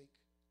want to take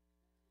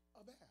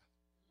a bath.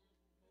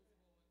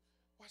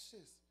 Watch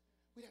this.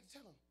 We'd have to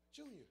tell him,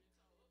 Junior,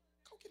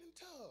 go get in the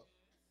tub.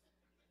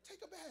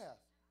 Take a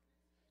bath.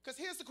 Because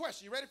here's the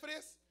question. You ready for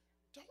this?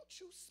 Don't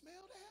you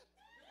smell that?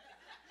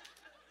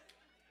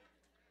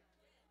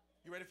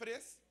 You ready for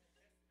this?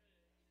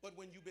 But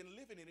when you've been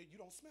living in it, you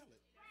don't smell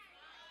it.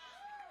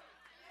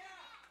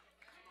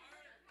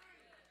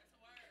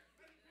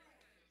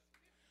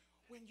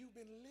 When you've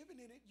been living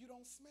in it, you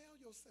don't smell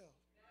yourself.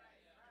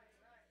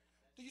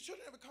 Do your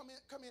children ever come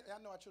in? I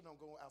know our children don't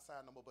go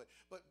outside no more, but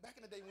back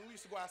in the day when we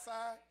used to go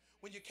outside,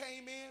 when you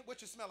came in,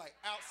 what you smell like?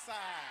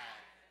 Outside.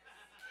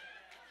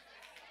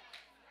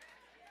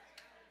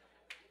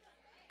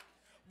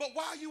 But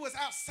while you was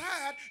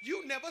outside,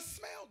 you never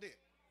smelled it.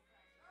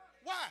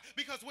 Why?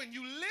 Because when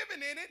you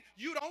living in it,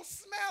 you don't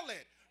smell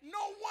it.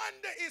 No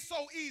wonder it's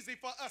so easy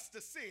for us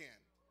to sin.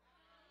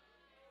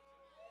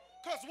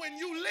 Because when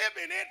you live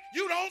in it,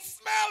 you don't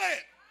smell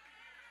it.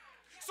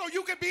 So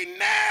you can be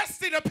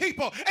nasty to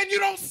people and you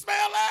don't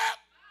smell it.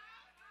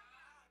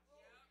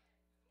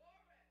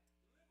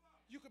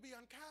 You could be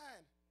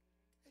unkind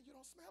and you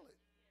don't smell it.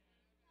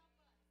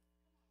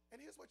 And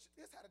here's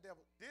how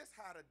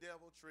the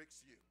devil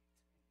tricks you.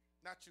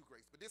 Not you,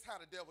 Grace, but this how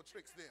the devil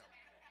tricks them.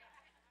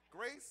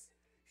 Grace,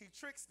 he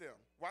tricks them.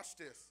 Watch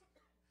this.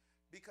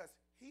 Because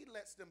he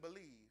lets them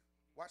believe,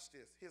 watch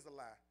this, here's a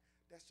lie,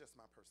 that's just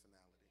my personality.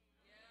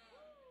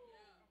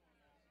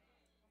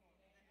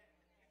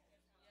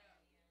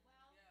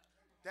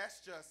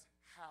 That's just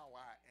how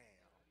I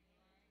am.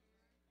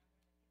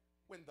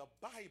 When the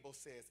Bible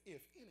says,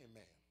 if any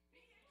man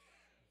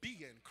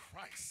be in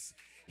Christ,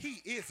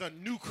 he is a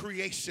new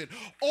creation.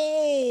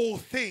 All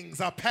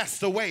things are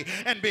passed away,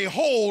 and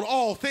behold,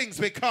 all things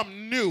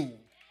become new.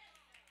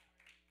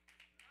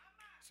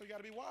 So you got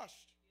to be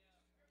washed.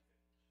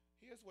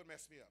 Here's what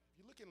messed me up.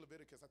 You look in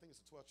Leviticus, I think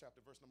it's the 12th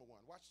chapter, verse number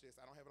 1. Watch this.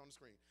 I don't have it on the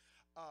screen.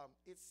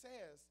 It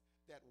says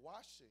that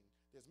washing,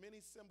 there's many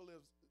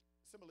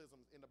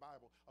symbolisms in the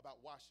Bible about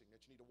washing,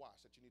 that you need to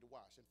wash, that you need to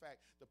wash. In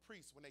fact, the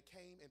priests, when they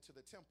came into the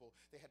temple,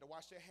 they had to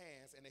wash their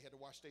hands and they had to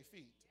wash their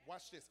feet.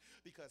 Watch this,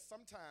 because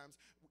sometimes,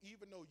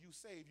 even though you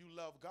save, you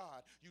love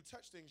God, you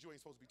touch things you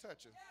ain't supposed to be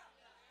touching.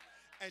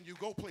 And you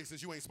go places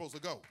you ain't supposed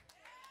to go.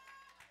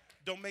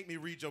 Don't make me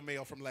read your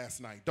mail from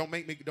last night. Don't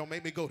make me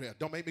go there.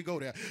 Don't make me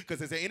go there.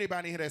 Because is there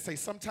anybody here that say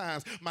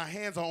sometimes my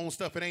hands are on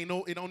stuff it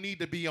don't need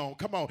to be on?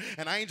 Come on.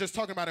 And I ain't just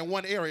talking about in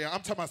one area. I'm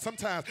talking about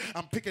sometimes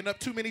I'm picking up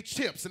too many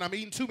chips and I'm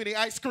eating too many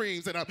ice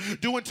creams and I'm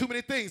doing too many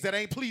things that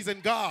ain't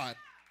pleasing God.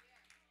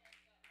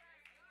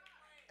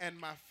 And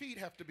my feet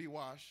have to be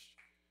washed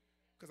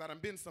because I done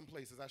been some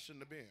places I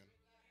shouldn't have been.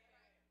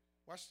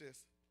 Watch this.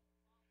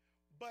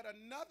 But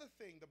another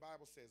thing the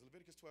Bible says,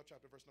 Leviticus 12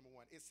 chapter verse number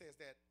 1, it says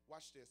that,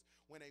 watch this,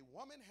 when a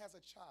woman has a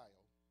child,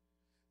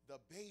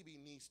 the baby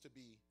needs to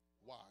be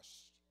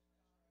washed.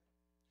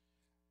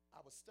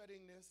 I was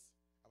studying this.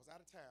 I was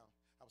out of town.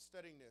 I was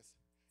studying this,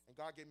 and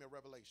God gave me a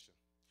revelation.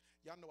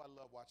 Y'all know I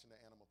love watching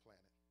the Animal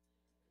Planet.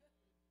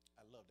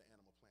 I love the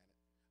Animal Planet.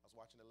 I was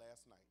watching it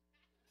last night.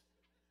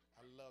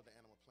 I love the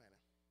Animal Planet.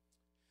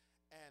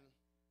 And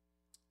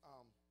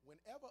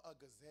whenever a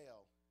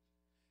gazelle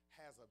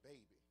has a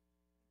baby,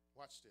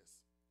 watch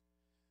this.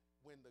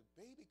 When the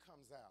baby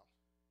comes out,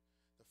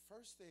 the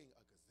first thing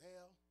a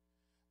gazelle,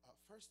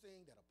 first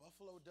thing that a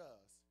buffalo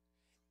does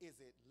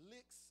is it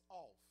licks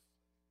off,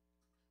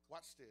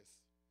 watch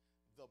this,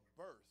 the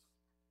birth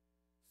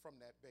from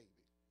that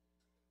baby.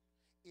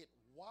 It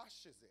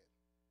washes it.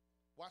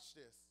 Watch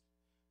this.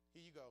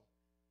 Here you go.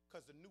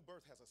 Because the new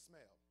birth has a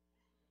smell.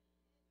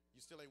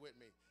 You still ain't with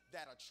me.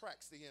 That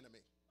attracts the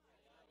enemy.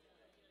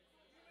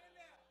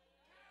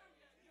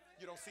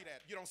 You don't see that.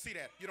 You don't see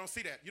that. You don't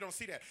see that. You don't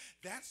see that.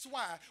 That's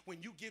why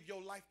when you give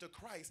your life to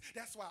Christ,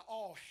 that's why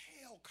all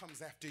hell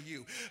comes after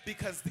you.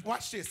 Because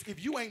watch this.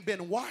 If you ain't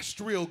been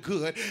washed real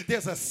good,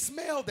 there's a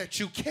smell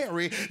that you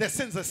carry that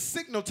sends a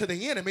signal to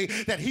the enemy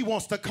that he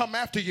wants to come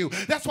after you.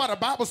 That's why the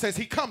Bible says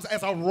he comes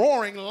as a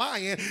roaring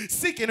lion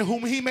seeking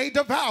whom he may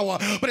devour.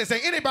 But is there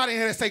anybody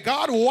here that say,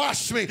 God,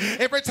 wash me?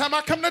 Every time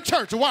I come to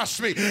church,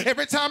 wash me.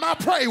 Every time I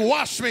pray,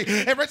 wash me.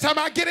 Every time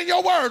I get in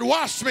your word,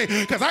 wash me.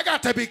 Because I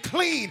got to be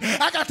clean.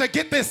 I got to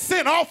get this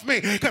sin off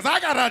me because I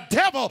got a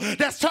devil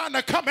that's trying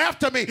to come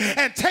after me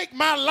and take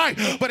my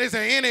life. But is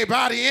there anybody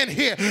anybody in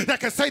here that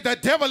can say the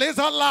devil is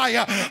a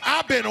liar?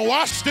 I've been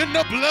washed in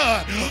the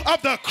blood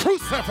of the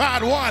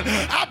crucified one.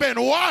 I've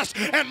been washed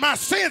and my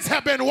sins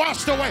have been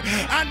washed away.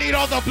 I need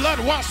all the blood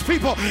washed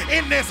people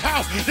in this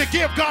house to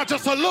give God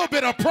just a little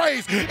bit of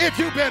praise if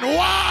you've been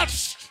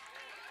washed.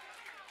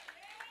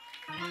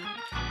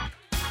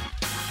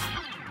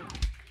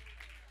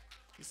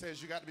 He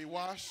says you got to be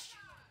washed.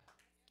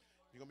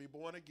 You're going to be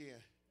born again.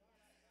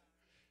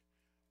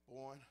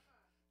 Born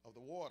of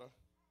the water.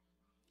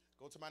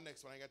 Go to my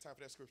next one. I ain't got time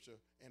for that scripture.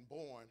 And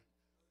born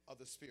of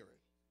the Spirit.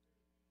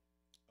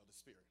 Of the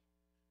Spirit.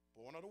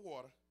 Born of the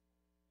water.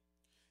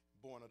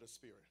 Born of the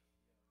Spirit.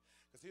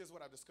 Because here's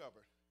what I've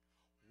discovered.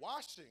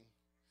 Washing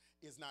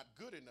is not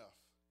good enough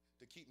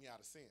to keep me out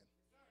of sin.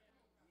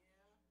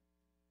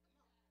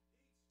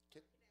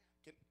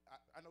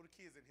 I know the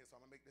kids in here, so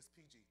I'm going to make this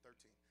PG-13.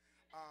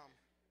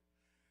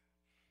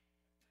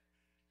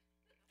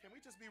 Can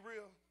we just be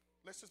real?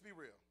 Let's just be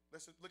real.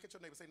 Let's just look at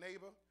your neighbor. Say,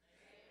 neighbor,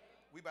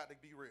 we about to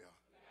be real.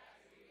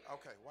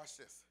 Okay, watch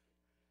this.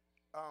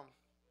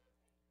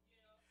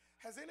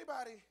 Has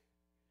anybody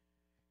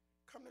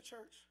come to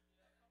church,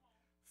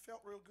 felt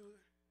real good,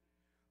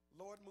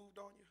 Lord moved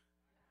on you,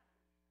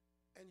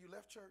 and you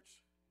left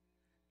church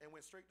and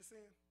went straight to sin?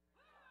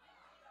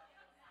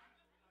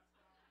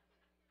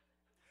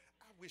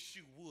 I wish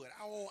you would.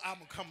 I'm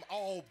going to come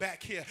all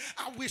back here.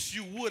 I wish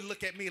you would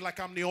look at me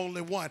like I'm the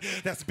only one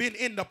that's been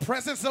in the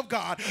presence of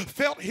God,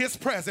 felt his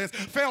presence,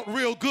 felt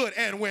real good,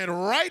 and went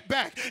right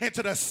back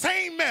into the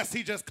same mess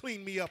he just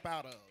cleaned me up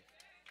out of.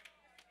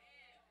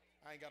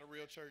 I ain't got a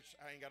real church.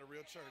 I ain't got a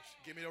real church.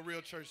 Give me a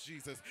real church,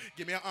 Jesus.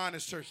 Give me an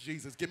honest church,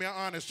 Jesus. Give me an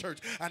honest church.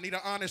 I need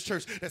an honest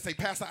church that say,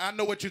 Pastor, I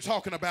know what you're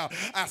talking about.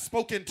 I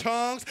spoke in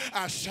tongues.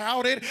 I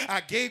shouted. I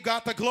gave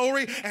God the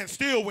glory and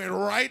still went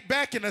right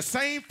back in the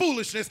same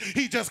foolishness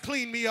he just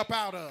cleaned me up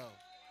out of.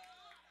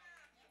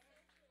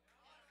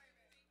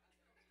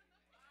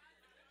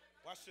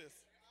 Watch this.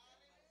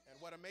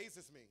 And what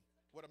amazes me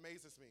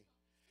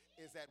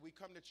is that we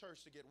come to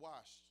church to get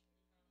washed,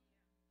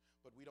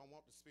 but we don't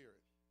want the Spirit.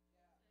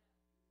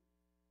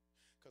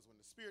 Because when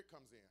the Spirit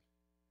comes in,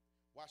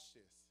 watch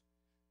this,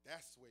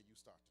 that's where you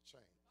start to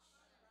change.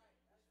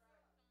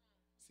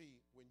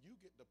 See, when you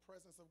get the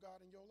presence of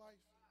God in your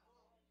life,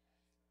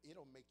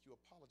 it'll make you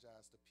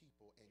apologize to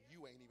people and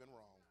you ain't even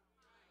wrong.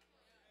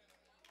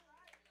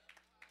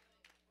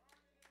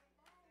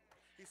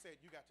 He said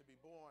you got to be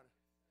born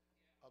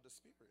of the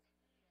Spirit.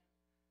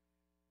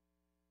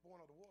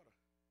 Born of the water.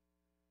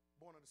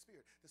 Born of the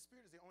Spirit. The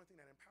Spirit is the only thing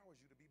that empowers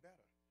you to be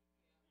better.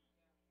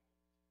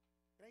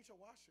 It ain't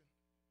your washing.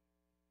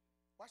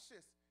 Watch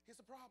this.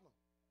 Here's the problem.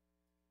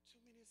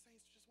 Too many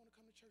saints just want to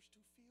come to church to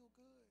feel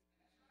good.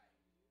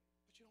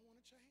 But you don't want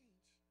to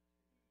change.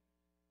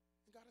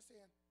 And God is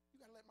saying, you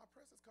got to let my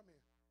presence come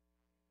in.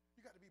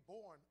 You got to be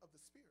born of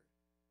the Spirit.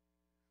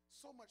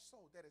 So much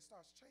so that it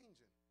starts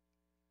changing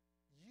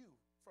you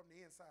from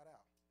the inside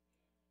out,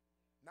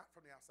 not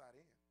from the outside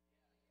in.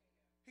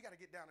 He got to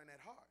get down in that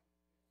heart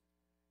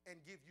and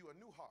give you a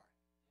new heart.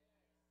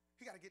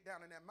 He got to get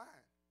down in that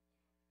mind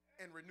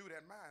and renew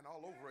that mind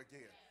all over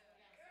again.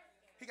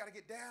 He got to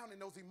get down in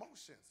those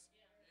emotions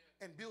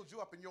and build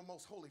you up in your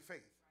most holy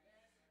faith.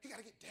 He got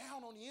to get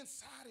down on the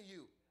inside of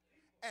you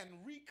and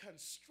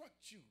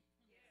reconstruct you.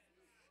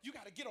 You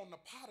got to get on the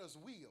potter's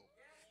wheel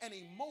and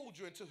he mold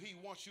you into who he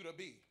wants you to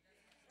be.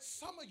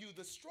 Some of you,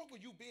 the struggle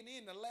you've been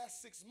in the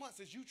last 6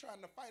 months is you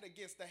trying to fight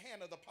against the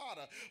hand of the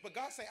potter. But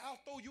God say, I'll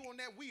throw you on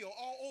that wheel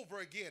all over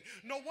again.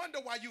 No wonder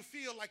why you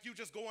feel like you're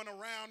just going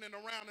around and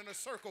around in a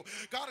circle.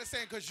 God is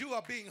saying, because you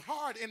are being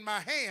hard in my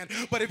hand.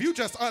 But if you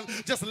just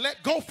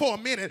let go for a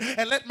minute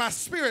and let my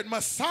Spirit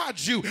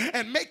massage you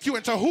and make you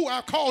into who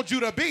I called you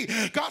to be.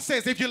 God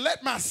says, if you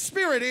let my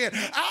Spirit in,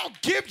 I'll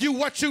give you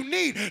what you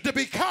need to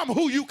become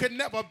who you can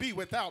never be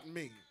without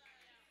me.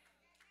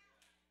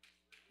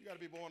 You got to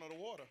be born of the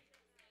water.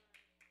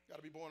 Got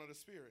to be born of the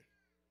Spirit.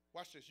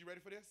 Watch this. You ready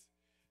for this?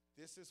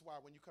 This is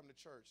why when you come to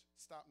church,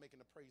 stop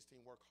making the praise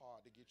team work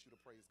hard to get you to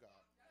praise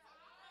God.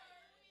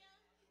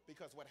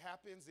 Because what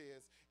happens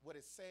is, what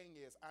it's saying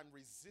is, I'm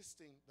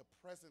resisting the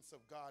presence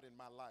of God in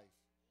my life.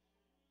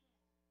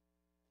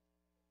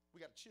 We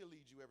got to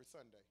cheerlead you every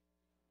Sunday.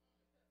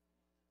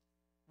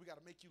 We got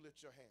to make you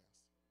lift your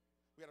hands.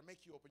 We got to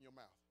make you open your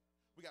mouth.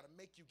 We got to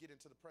make you get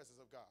into the presence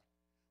of God.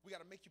 We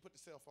got to make you put the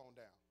cell phone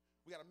down.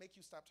 We got to make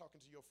you stop talking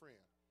to your friend.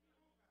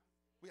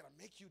 We got to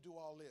make you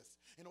do all this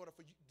in order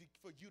for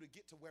you to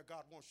get to where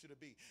God wants you to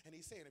be. And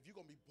he's saying, if you're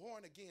going to be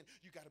born again,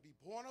 you got to be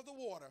born of the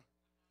water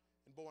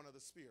and born of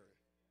the Spirit.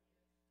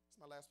 That's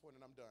my last point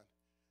and I'm done.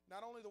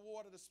 Not only the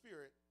water, the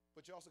Spirit,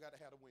 but you also got to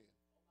have the wind.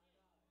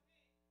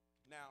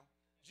 Now,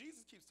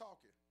 Jesus keeps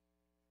talking.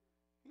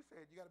 He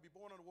said, you got to be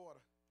born of the water,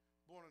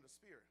 born of the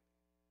Spirit.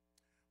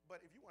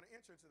 But if you want to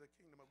enter into the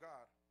kingdom of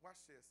God,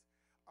 watch this.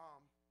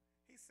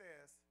 He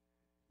says,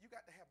 you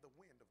got to have the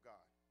wind of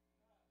God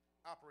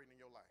operating in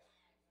your life.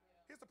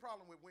 Here's the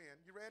problem with wind.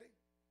 You ready?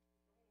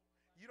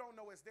 You don't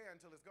know it's there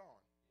until it's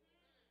gone.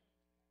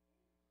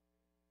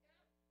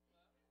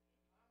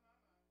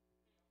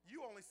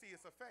 You only see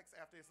its effects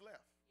after it's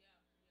left.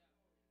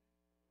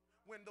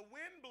 When the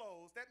wind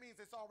blows, that means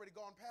it's already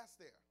gone past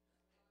there.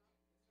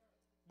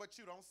 But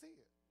you don't see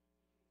it.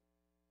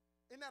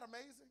 Isn't that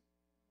amazing?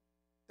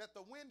 That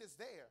the wind is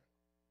there,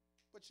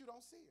 but you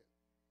don't see it.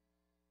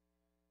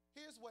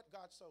 Here's what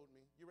God showed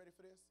me. You ready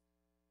for this?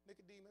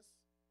 Nicodemus,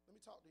 let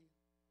me talk to you.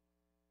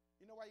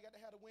 You know why you got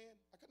to have the wind?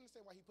 I couldn't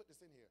understand why he put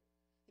this in here.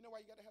 You know why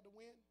you got to have the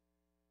wind?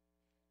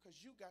 Because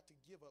you got to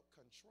give up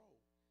control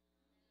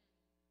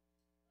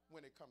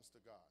when it comes to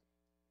God.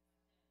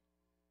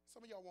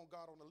 Some of y'all want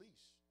God on a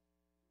leash.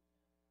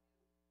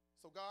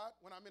 So God,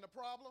 when I'm in a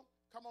problem,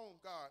 come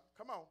on, God,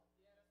 come on.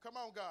 Come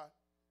on, God.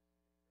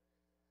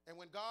 And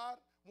when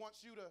God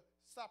wants you to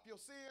stop your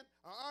sin,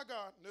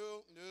 God,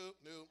 no,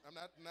 I'm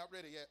not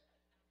ready yet.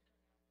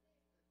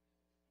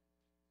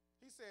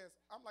 He says,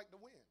 I'm like the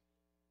wind.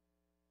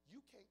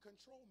 You can't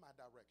control my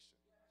direction.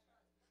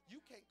 You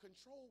can't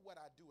control what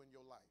I do in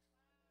your life.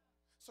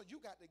 So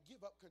you got to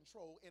give up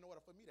control in order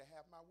for me to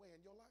have my way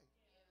in your life.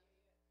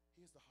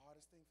 Here's the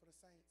hardest thing for the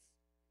saints.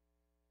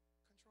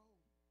 Control.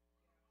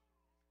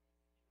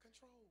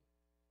 Control.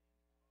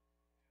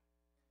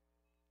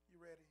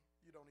 You ready?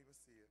 You don't even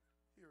see it.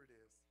 Here it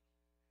is.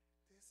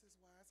 This is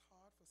why it's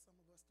hard for some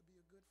of us to be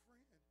a good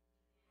friend.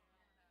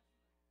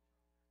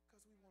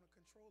 Because we want to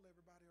control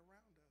everybody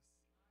around us.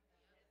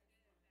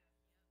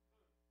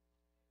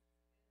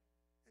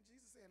 And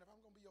Jesus saying, if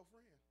I'm going to be your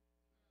friend,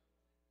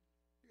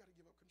 you got to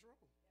give up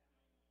control.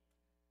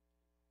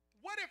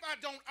 What if I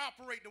don't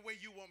operate the way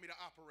you want me to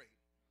operate?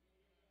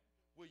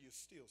 Will you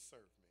still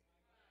serve me?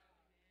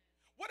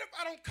 What if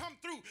I don't come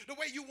through the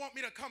way you want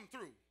me to come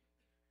through?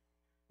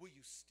 Will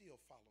you still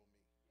follow me?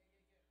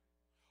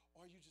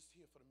 Or are you just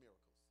here for the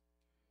miracles?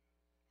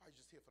 Or are you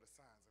just here for the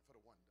signs and for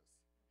the wonders?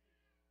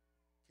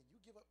 Can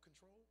you give up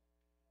control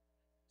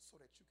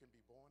so that you can be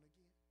born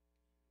again?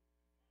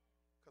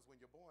 Because when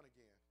you're born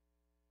again,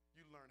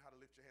 you learn how to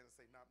lift your hands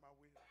and say, not my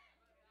will,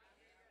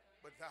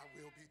 but thy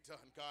will be done.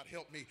 God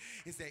help me.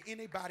 Is there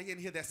anybody in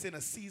here that's in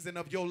a season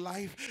of your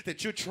life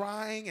that you're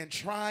trying and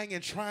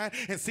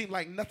seem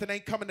like nothing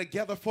ain't coming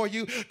together for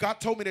you?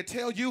 God told me to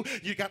tell you,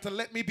 you got to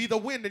let me be the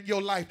wind in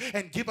your life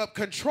and give up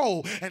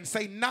control and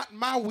say, not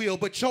my will,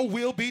 but your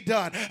will be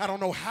done. I don't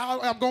know how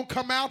I'm going to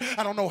come out.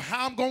 I don't know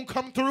how I'm going to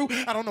come through.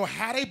 I don't know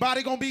how they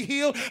body going to be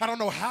healed. I don't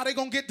know how they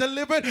going to get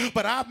delivered,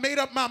 but I've made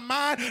up my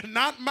mind,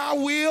 not my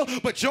will,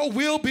 but your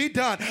will be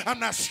done. I'm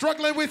not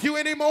struggling with you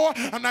anymore.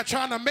 I'm not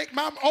trying to make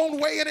my own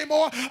way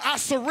anymore. I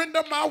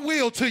surrender my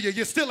will to you.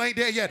 You still ain't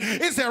there yet.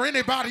 Is there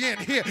anybody in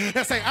here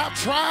that say, I've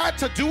tried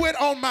to do it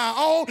on my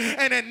own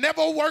and it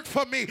never worked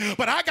for me,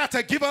 but I got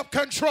to give up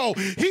control.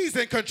 He's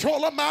in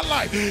control of my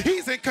life.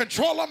 He's in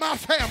control of my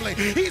family.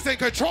 He's in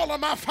control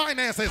of my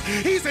finances.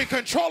 He's in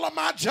control of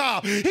my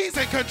job. He's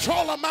in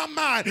control of my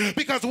mind,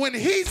 because when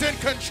he's in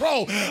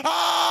control,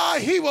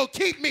 he will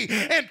keep me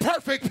in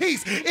perfect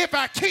peace if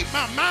I keep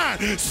my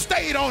mind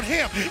stayed on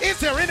him. Is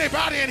there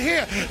anybody in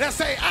here that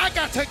say, I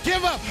got to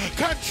give up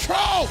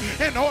control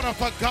in order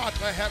for God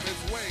to have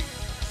his way?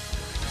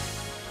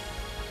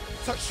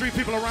 Touch three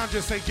people around you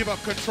and say, give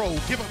up control,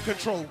 give up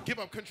control, give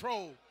up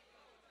control.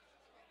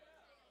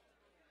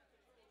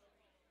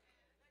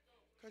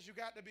 Because you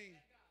got to be,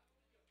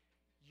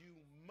 you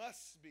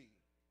must be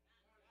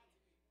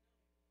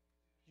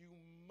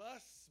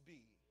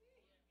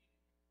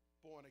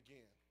born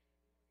again.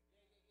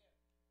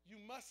 You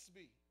must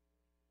be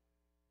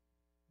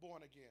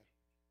born again.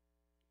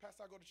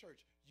 Pastor, I go to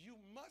church. You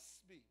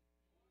must be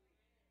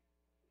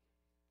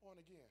born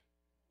again.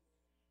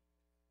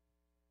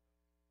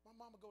 My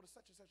mama go to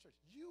such and such church.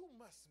 You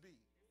must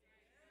be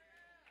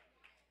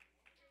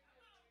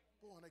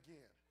born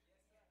again.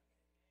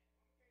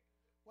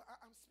 Well,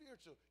 I'm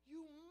spiritual.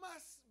 You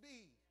must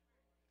be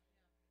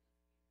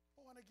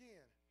born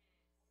again.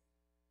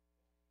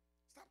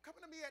 Stop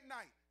coming to me at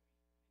night.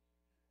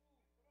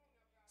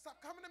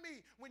 Stop coming to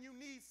me when you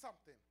need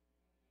something.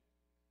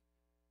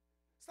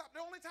 Stop.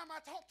 The only time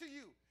I talk to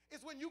you is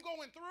when you're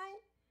going through.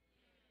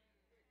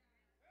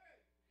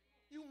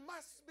 You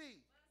must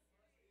be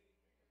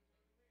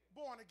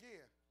born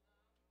again.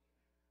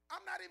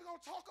 I'm not even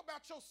going to talk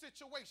about your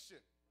situation.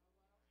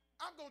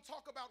 I'm going to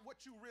talk about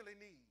what you really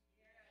need.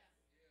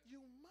 You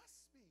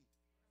must be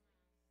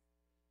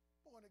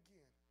born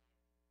again.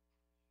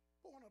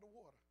 Born of the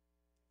water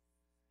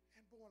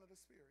and born of the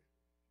Spirit.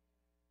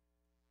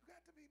 You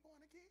got to be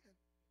born again.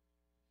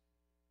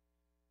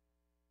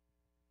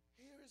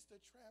 Here is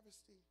the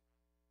travesty.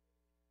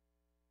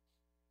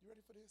 You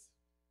ready for this?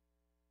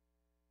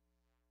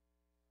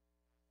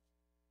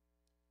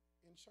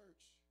 In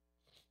church,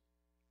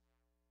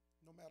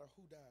 no matter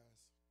who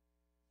dies,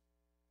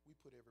 we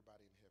put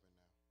everybody in heaven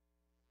now.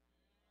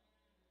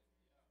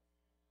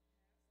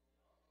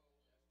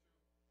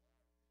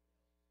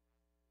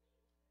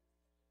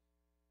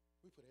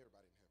 We put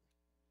everybody in heaven.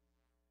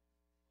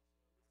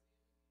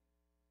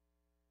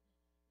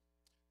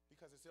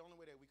 Because it's the only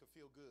way that we can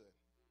feel good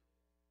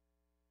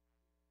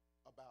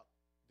about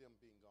them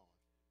being gone.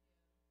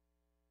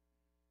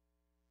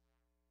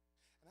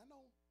 And I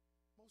know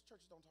most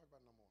churches don't talk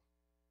about it no more.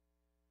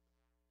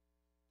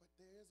 But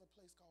there is a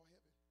place called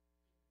heaven.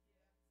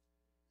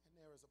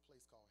 there is a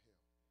place called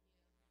hell.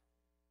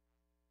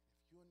 And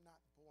if you're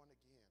not born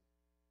again,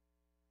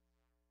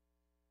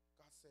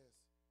 God says,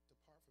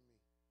 depart from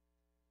me,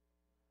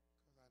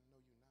 because I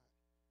know you're not.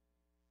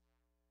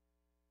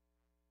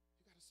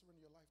 You got to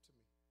surrender your life to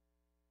me.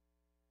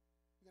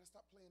 You got to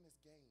stop playing this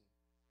game.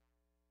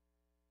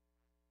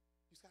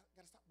 You got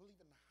to stop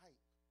believing the hype.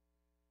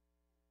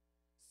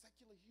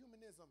 Secular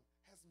humanism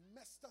has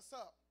messed us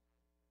up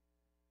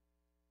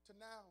to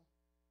now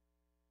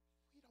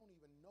we don't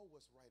even know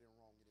what's right and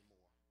wrong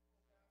anymore.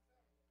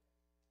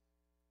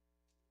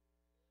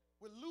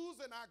 We're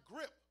losing our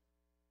grip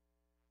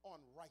on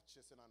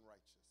righteous and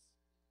unrighteous.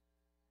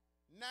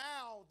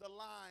 Now the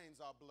lines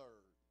are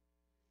blurred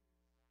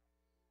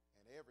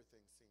and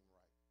everything seems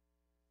right.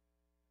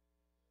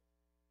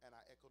 And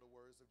I echo the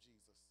words of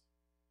Jesus,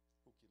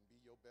 who can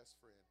be your best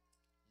friend.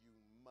 You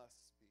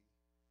must be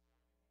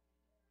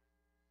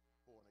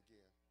born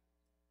again.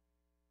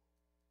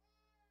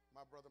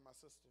 My brother, my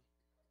sister,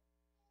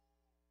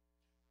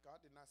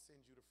 God did not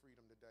send you to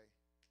freedom today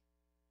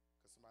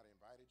because somebody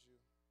invited you.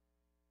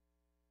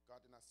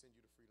 God did not send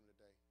you to freedom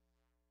today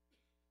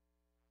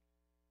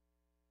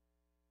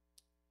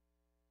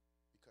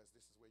because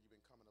this is where you've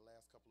been coming the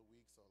last couple of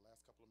weeks or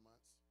last couple of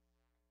months.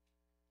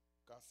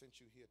 God sent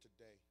you here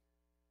today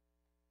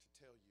to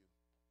tell you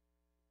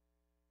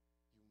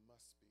you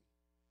must be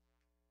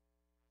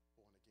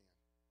born again.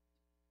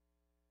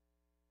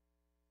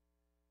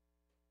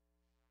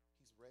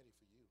 He's ready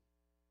for you.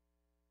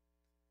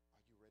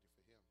 Are you ready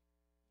for him?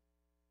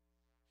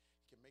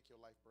 He can make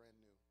your life brand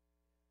new.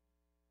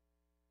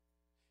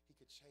 He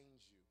could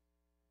change you.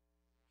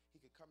 He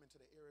could come into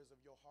the areas of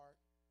your heart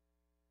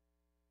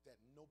that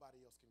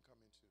nobody else can come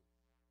into.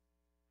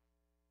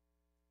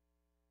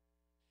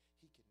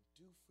 He can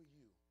do for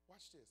you.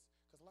 Watch this,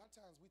 because a lot of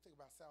times we think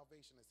about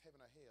salvation as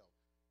heaven or hell.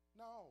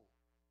 No,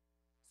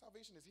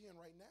 salvation is here and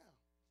right now.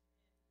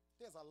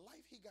 There's a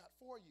life he got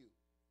for you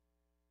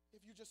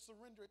if you just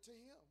surrender it to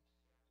him.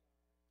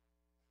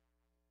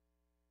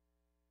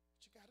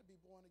 But you got to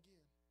be born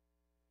again.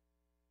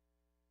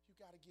 You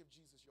got to give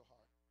Jesus your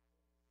heart.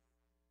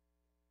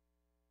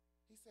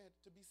 He said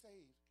to be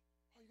saved,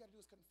 all you got to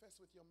do is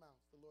confess with your mouth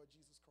the Lord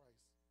Jesus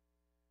Christ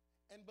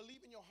and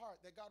believe in your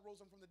heart that God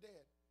rose him from the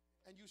dead,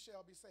 and you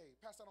shall be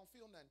saved. Pastor, I don't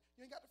feel nothing.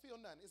 You ain't got to feel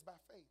nothing. It's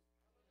by faith.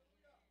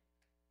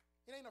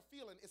 It ain't a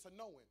feeling, it's a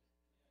knowing.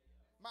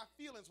 My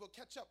feelings will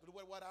catch up with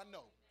what I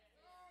know.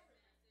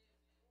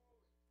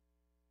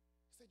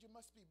 He said, you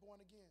must be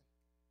born again.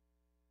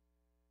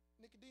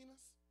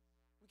 Nicodemus,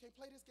 we can't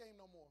play this game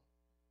no more.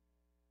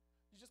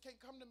 You just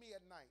can't come to me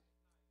at night.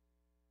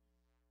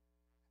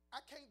 I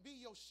can't be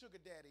your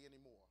sugar daddy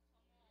anymore.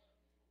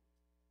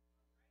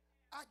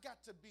 I got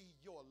to be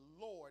your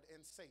Lord and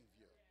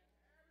Savior.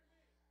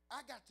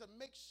 I got to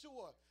make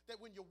sure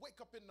that when you wake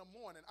up in the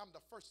morning, I'm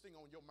the first thing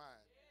on your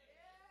mind.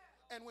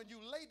 And when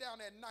you lay down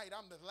at night,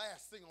 I'm the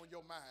last thing on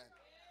your mind.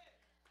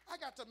 I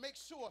got to make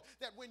sure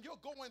that when you're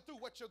going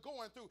through what you're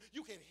going through,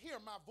 you can hear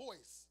my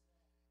voice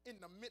in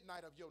the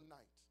midnight of your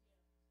night.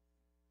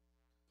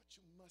 But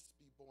you must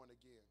be born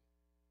again.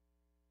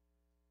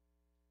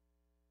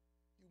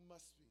 You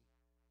must be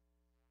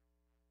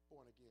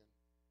born again.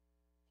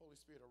 Holy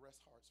Spirit,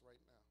 arrest hearts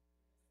right now.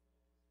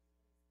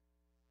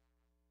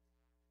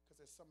 Because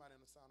there's somebody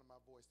in the sound of my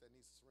voice that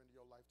needs to surrender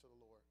your life to the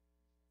Lord.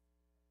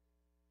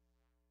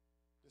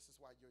 This is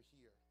why you're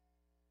here.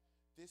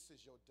 This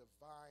is your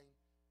divine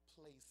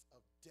place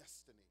of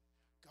destiny.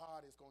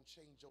 God is going to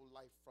change your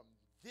life from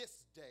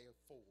this day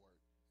forward.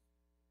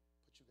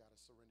 But you got to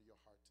surrender your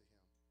heart to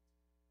him.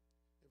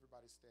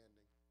 Everybody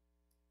standing.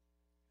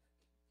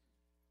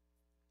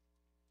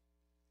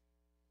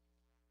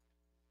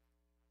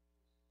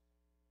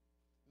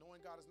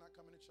 Knowing God is not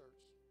coming to church.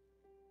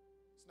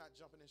 It's not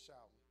jumping and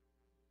shouting.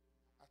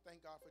 I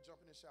thank God for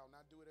jumping and shouting.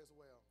 I do it as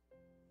well.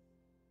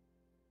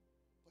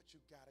 But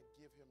you got to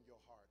give him your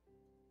heart.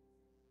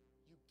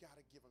 You got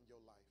to give him your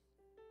life.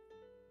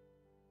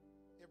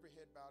 Every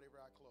head bowed,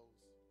 every eye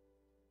closed.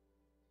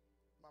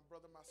 My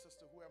brother, my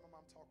sister, whoever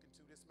I'm talking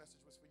to, this message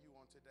was for you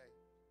on today.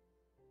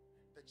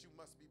 That you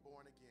must be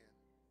born again.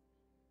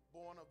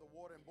 Born of the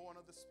water and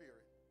born of the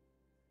Spirit.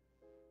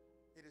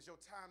 It is your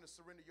time to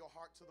surrender your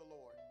heart to the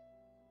Lord.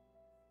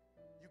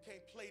 You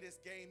can't play this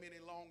game any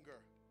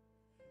longer.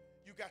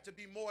 You got to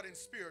be more than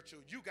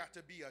spiritual. You got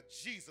to be a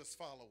Jesus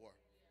follower.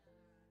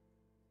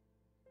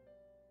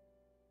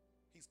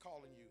 He's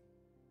calling you.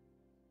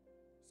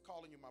 He's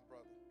calling you, my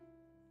brother.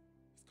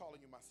 He's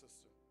calling you, my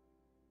sister.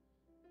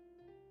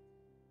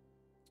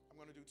 I'm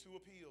going to do 2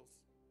 appeals.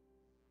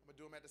 I'm going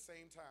to do them at the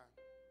same time.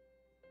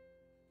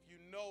 If you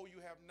know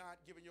you have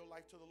not given your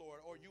life to the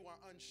Lord, or you are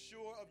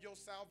unsure of your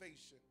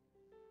salvation,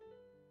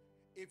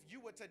 if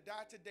you were to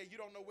die today, you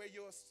don't know where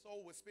your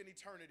soul would spend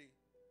eternity.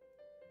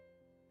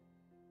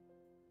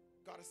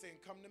 God is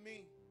saying, come to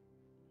me,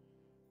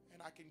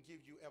 and I can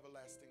give you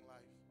everlasting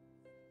life.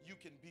 You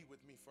can be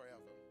with me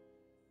forever.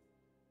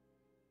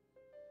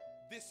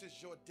 This is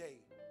your day.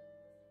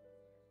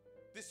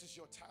 This is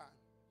your time.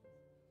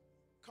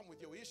 Come with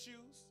your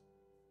issues.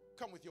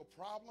 Come with your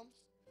problems.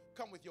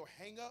 Come with your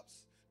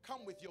hang-ups.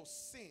 Come with your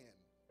sin.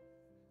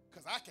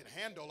 Because I can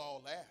handle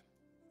all that.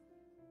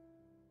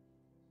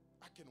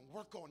 I can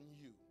work on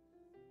you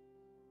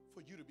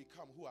for you to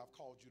become who I've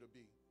called you to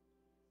be.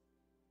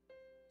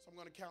 So I'm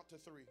going to count to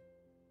 3.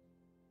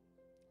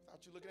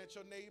 Without you looking at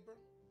your neighbor,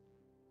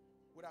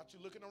 without you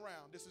looking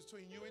around, this is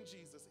between you and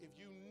Jesus. If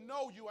you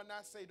know you are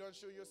not saved, don't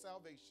show your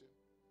salvation.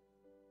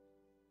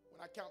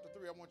 When I count to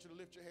 3, I want you to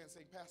lift your hand and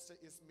say, Pastor,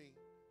 it's me.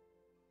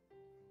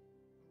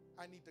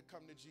 I need to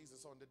come to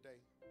Jesus on the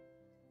day.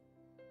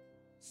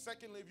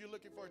 Secondly, if you're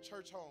looking for a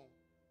church home,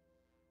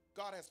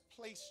 God has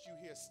placed you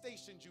here,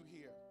 stationed you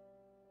here.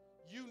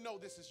 You know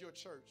this is your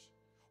church.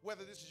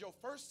 Whether this is your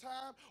first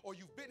time or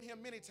you've been here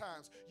many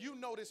times, you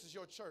know this is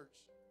your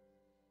church.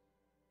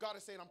 God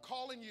is saying, I'm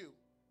calling you.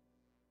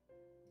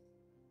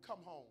 Come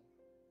home.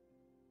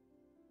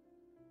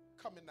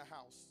 Come in the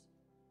house.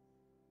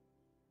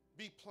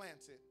 Be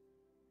planted.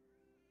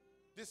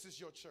 This is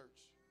your church.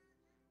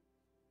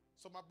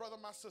 So my brother,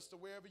 my sister,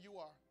 wherever you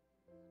are,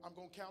 I'm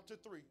going to count to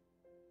 3.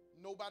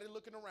 Nobody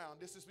looking around.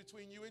 This is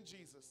between you and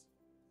Jesus.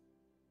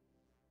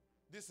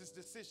 This is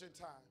decision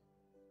time.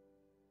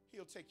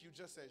 He'll take you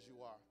just as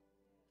you are,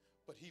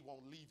 but he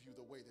won't leave you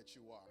the way that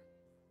you are.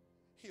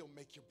 He'll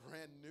make you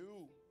brand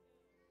new.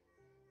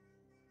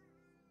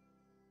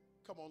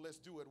 Come on, let's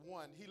do it.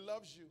 1, he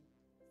loves you.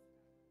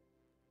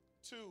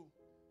 2,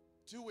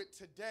 do it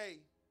today.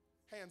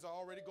 Hands are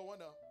already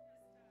going up.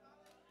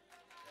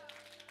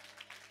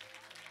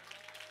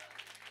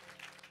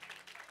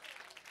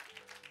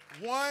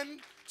 1,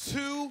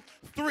 2,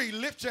 3.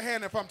 Lift your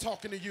hand if I'm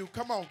talking to you.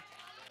 Come on.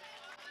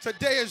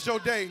 Today is your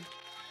day.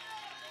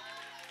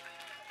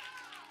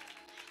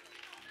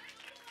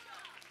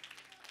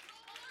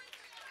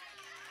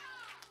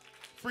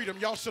 Freedom,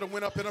 y'all should have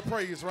went up in a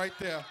praise right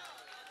there.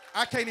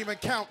 I can't even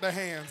count the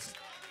hands.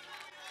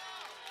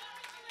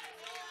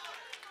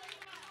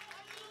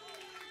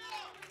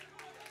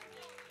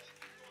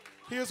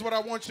 Here's what I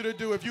want you to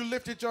do. If you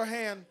lifted your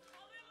hand,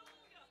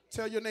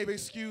 tell your neighbor,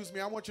 excuse me,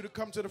 I want you to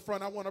come to the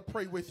front. I want to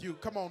pray with you.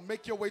 Come on,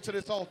 make your way to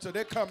this altar.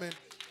 They're coming.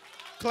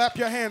 Clap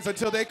your hands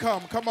until they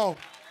come. Come on.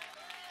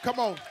 Come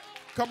on.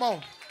 Come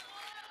on.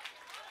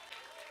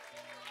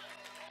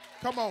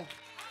 Come on.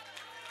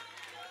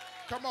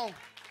 Come on.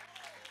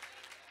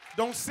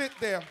 Don't sit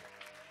there.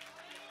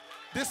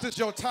 This is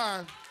your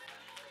time.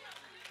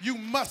 You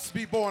must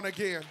be born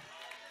again.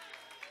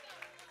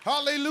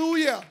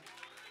 Hallelujah.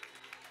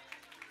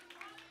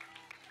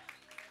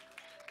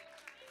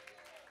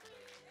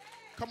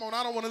 Come on,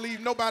 I don't want to leave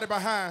nobody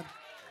behind.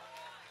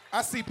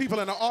 I see people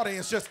in the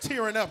audience just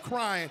tearing up,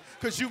 crying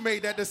because you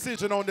made that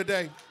decision on the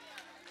day.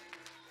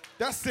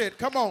 That's it.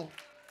 Come on.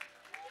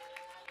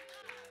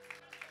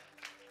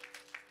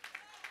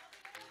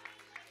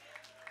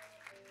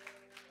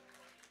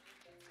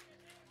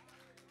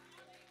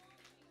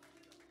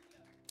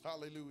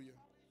 Hallelujah.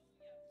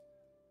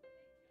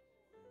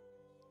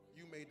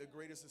 You made the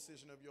greatest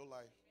decision of your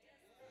life.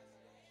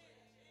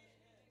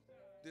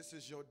 This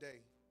is your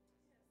day.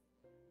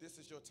 This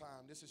is your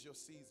time. This is your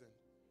season.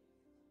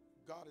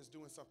 God is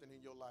doing something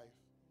in your life.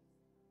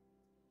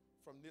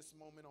 From this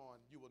moment on,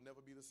 you will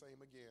never be the same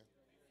again.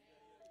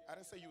 I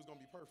didn't say you was going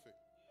to be perfect.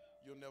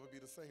 You'll never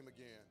be the same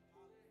again.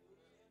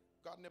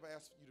 God never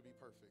asked you to be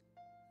perfect.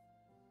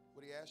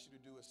 What he asked you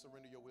to do is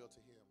surrender your will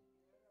to him.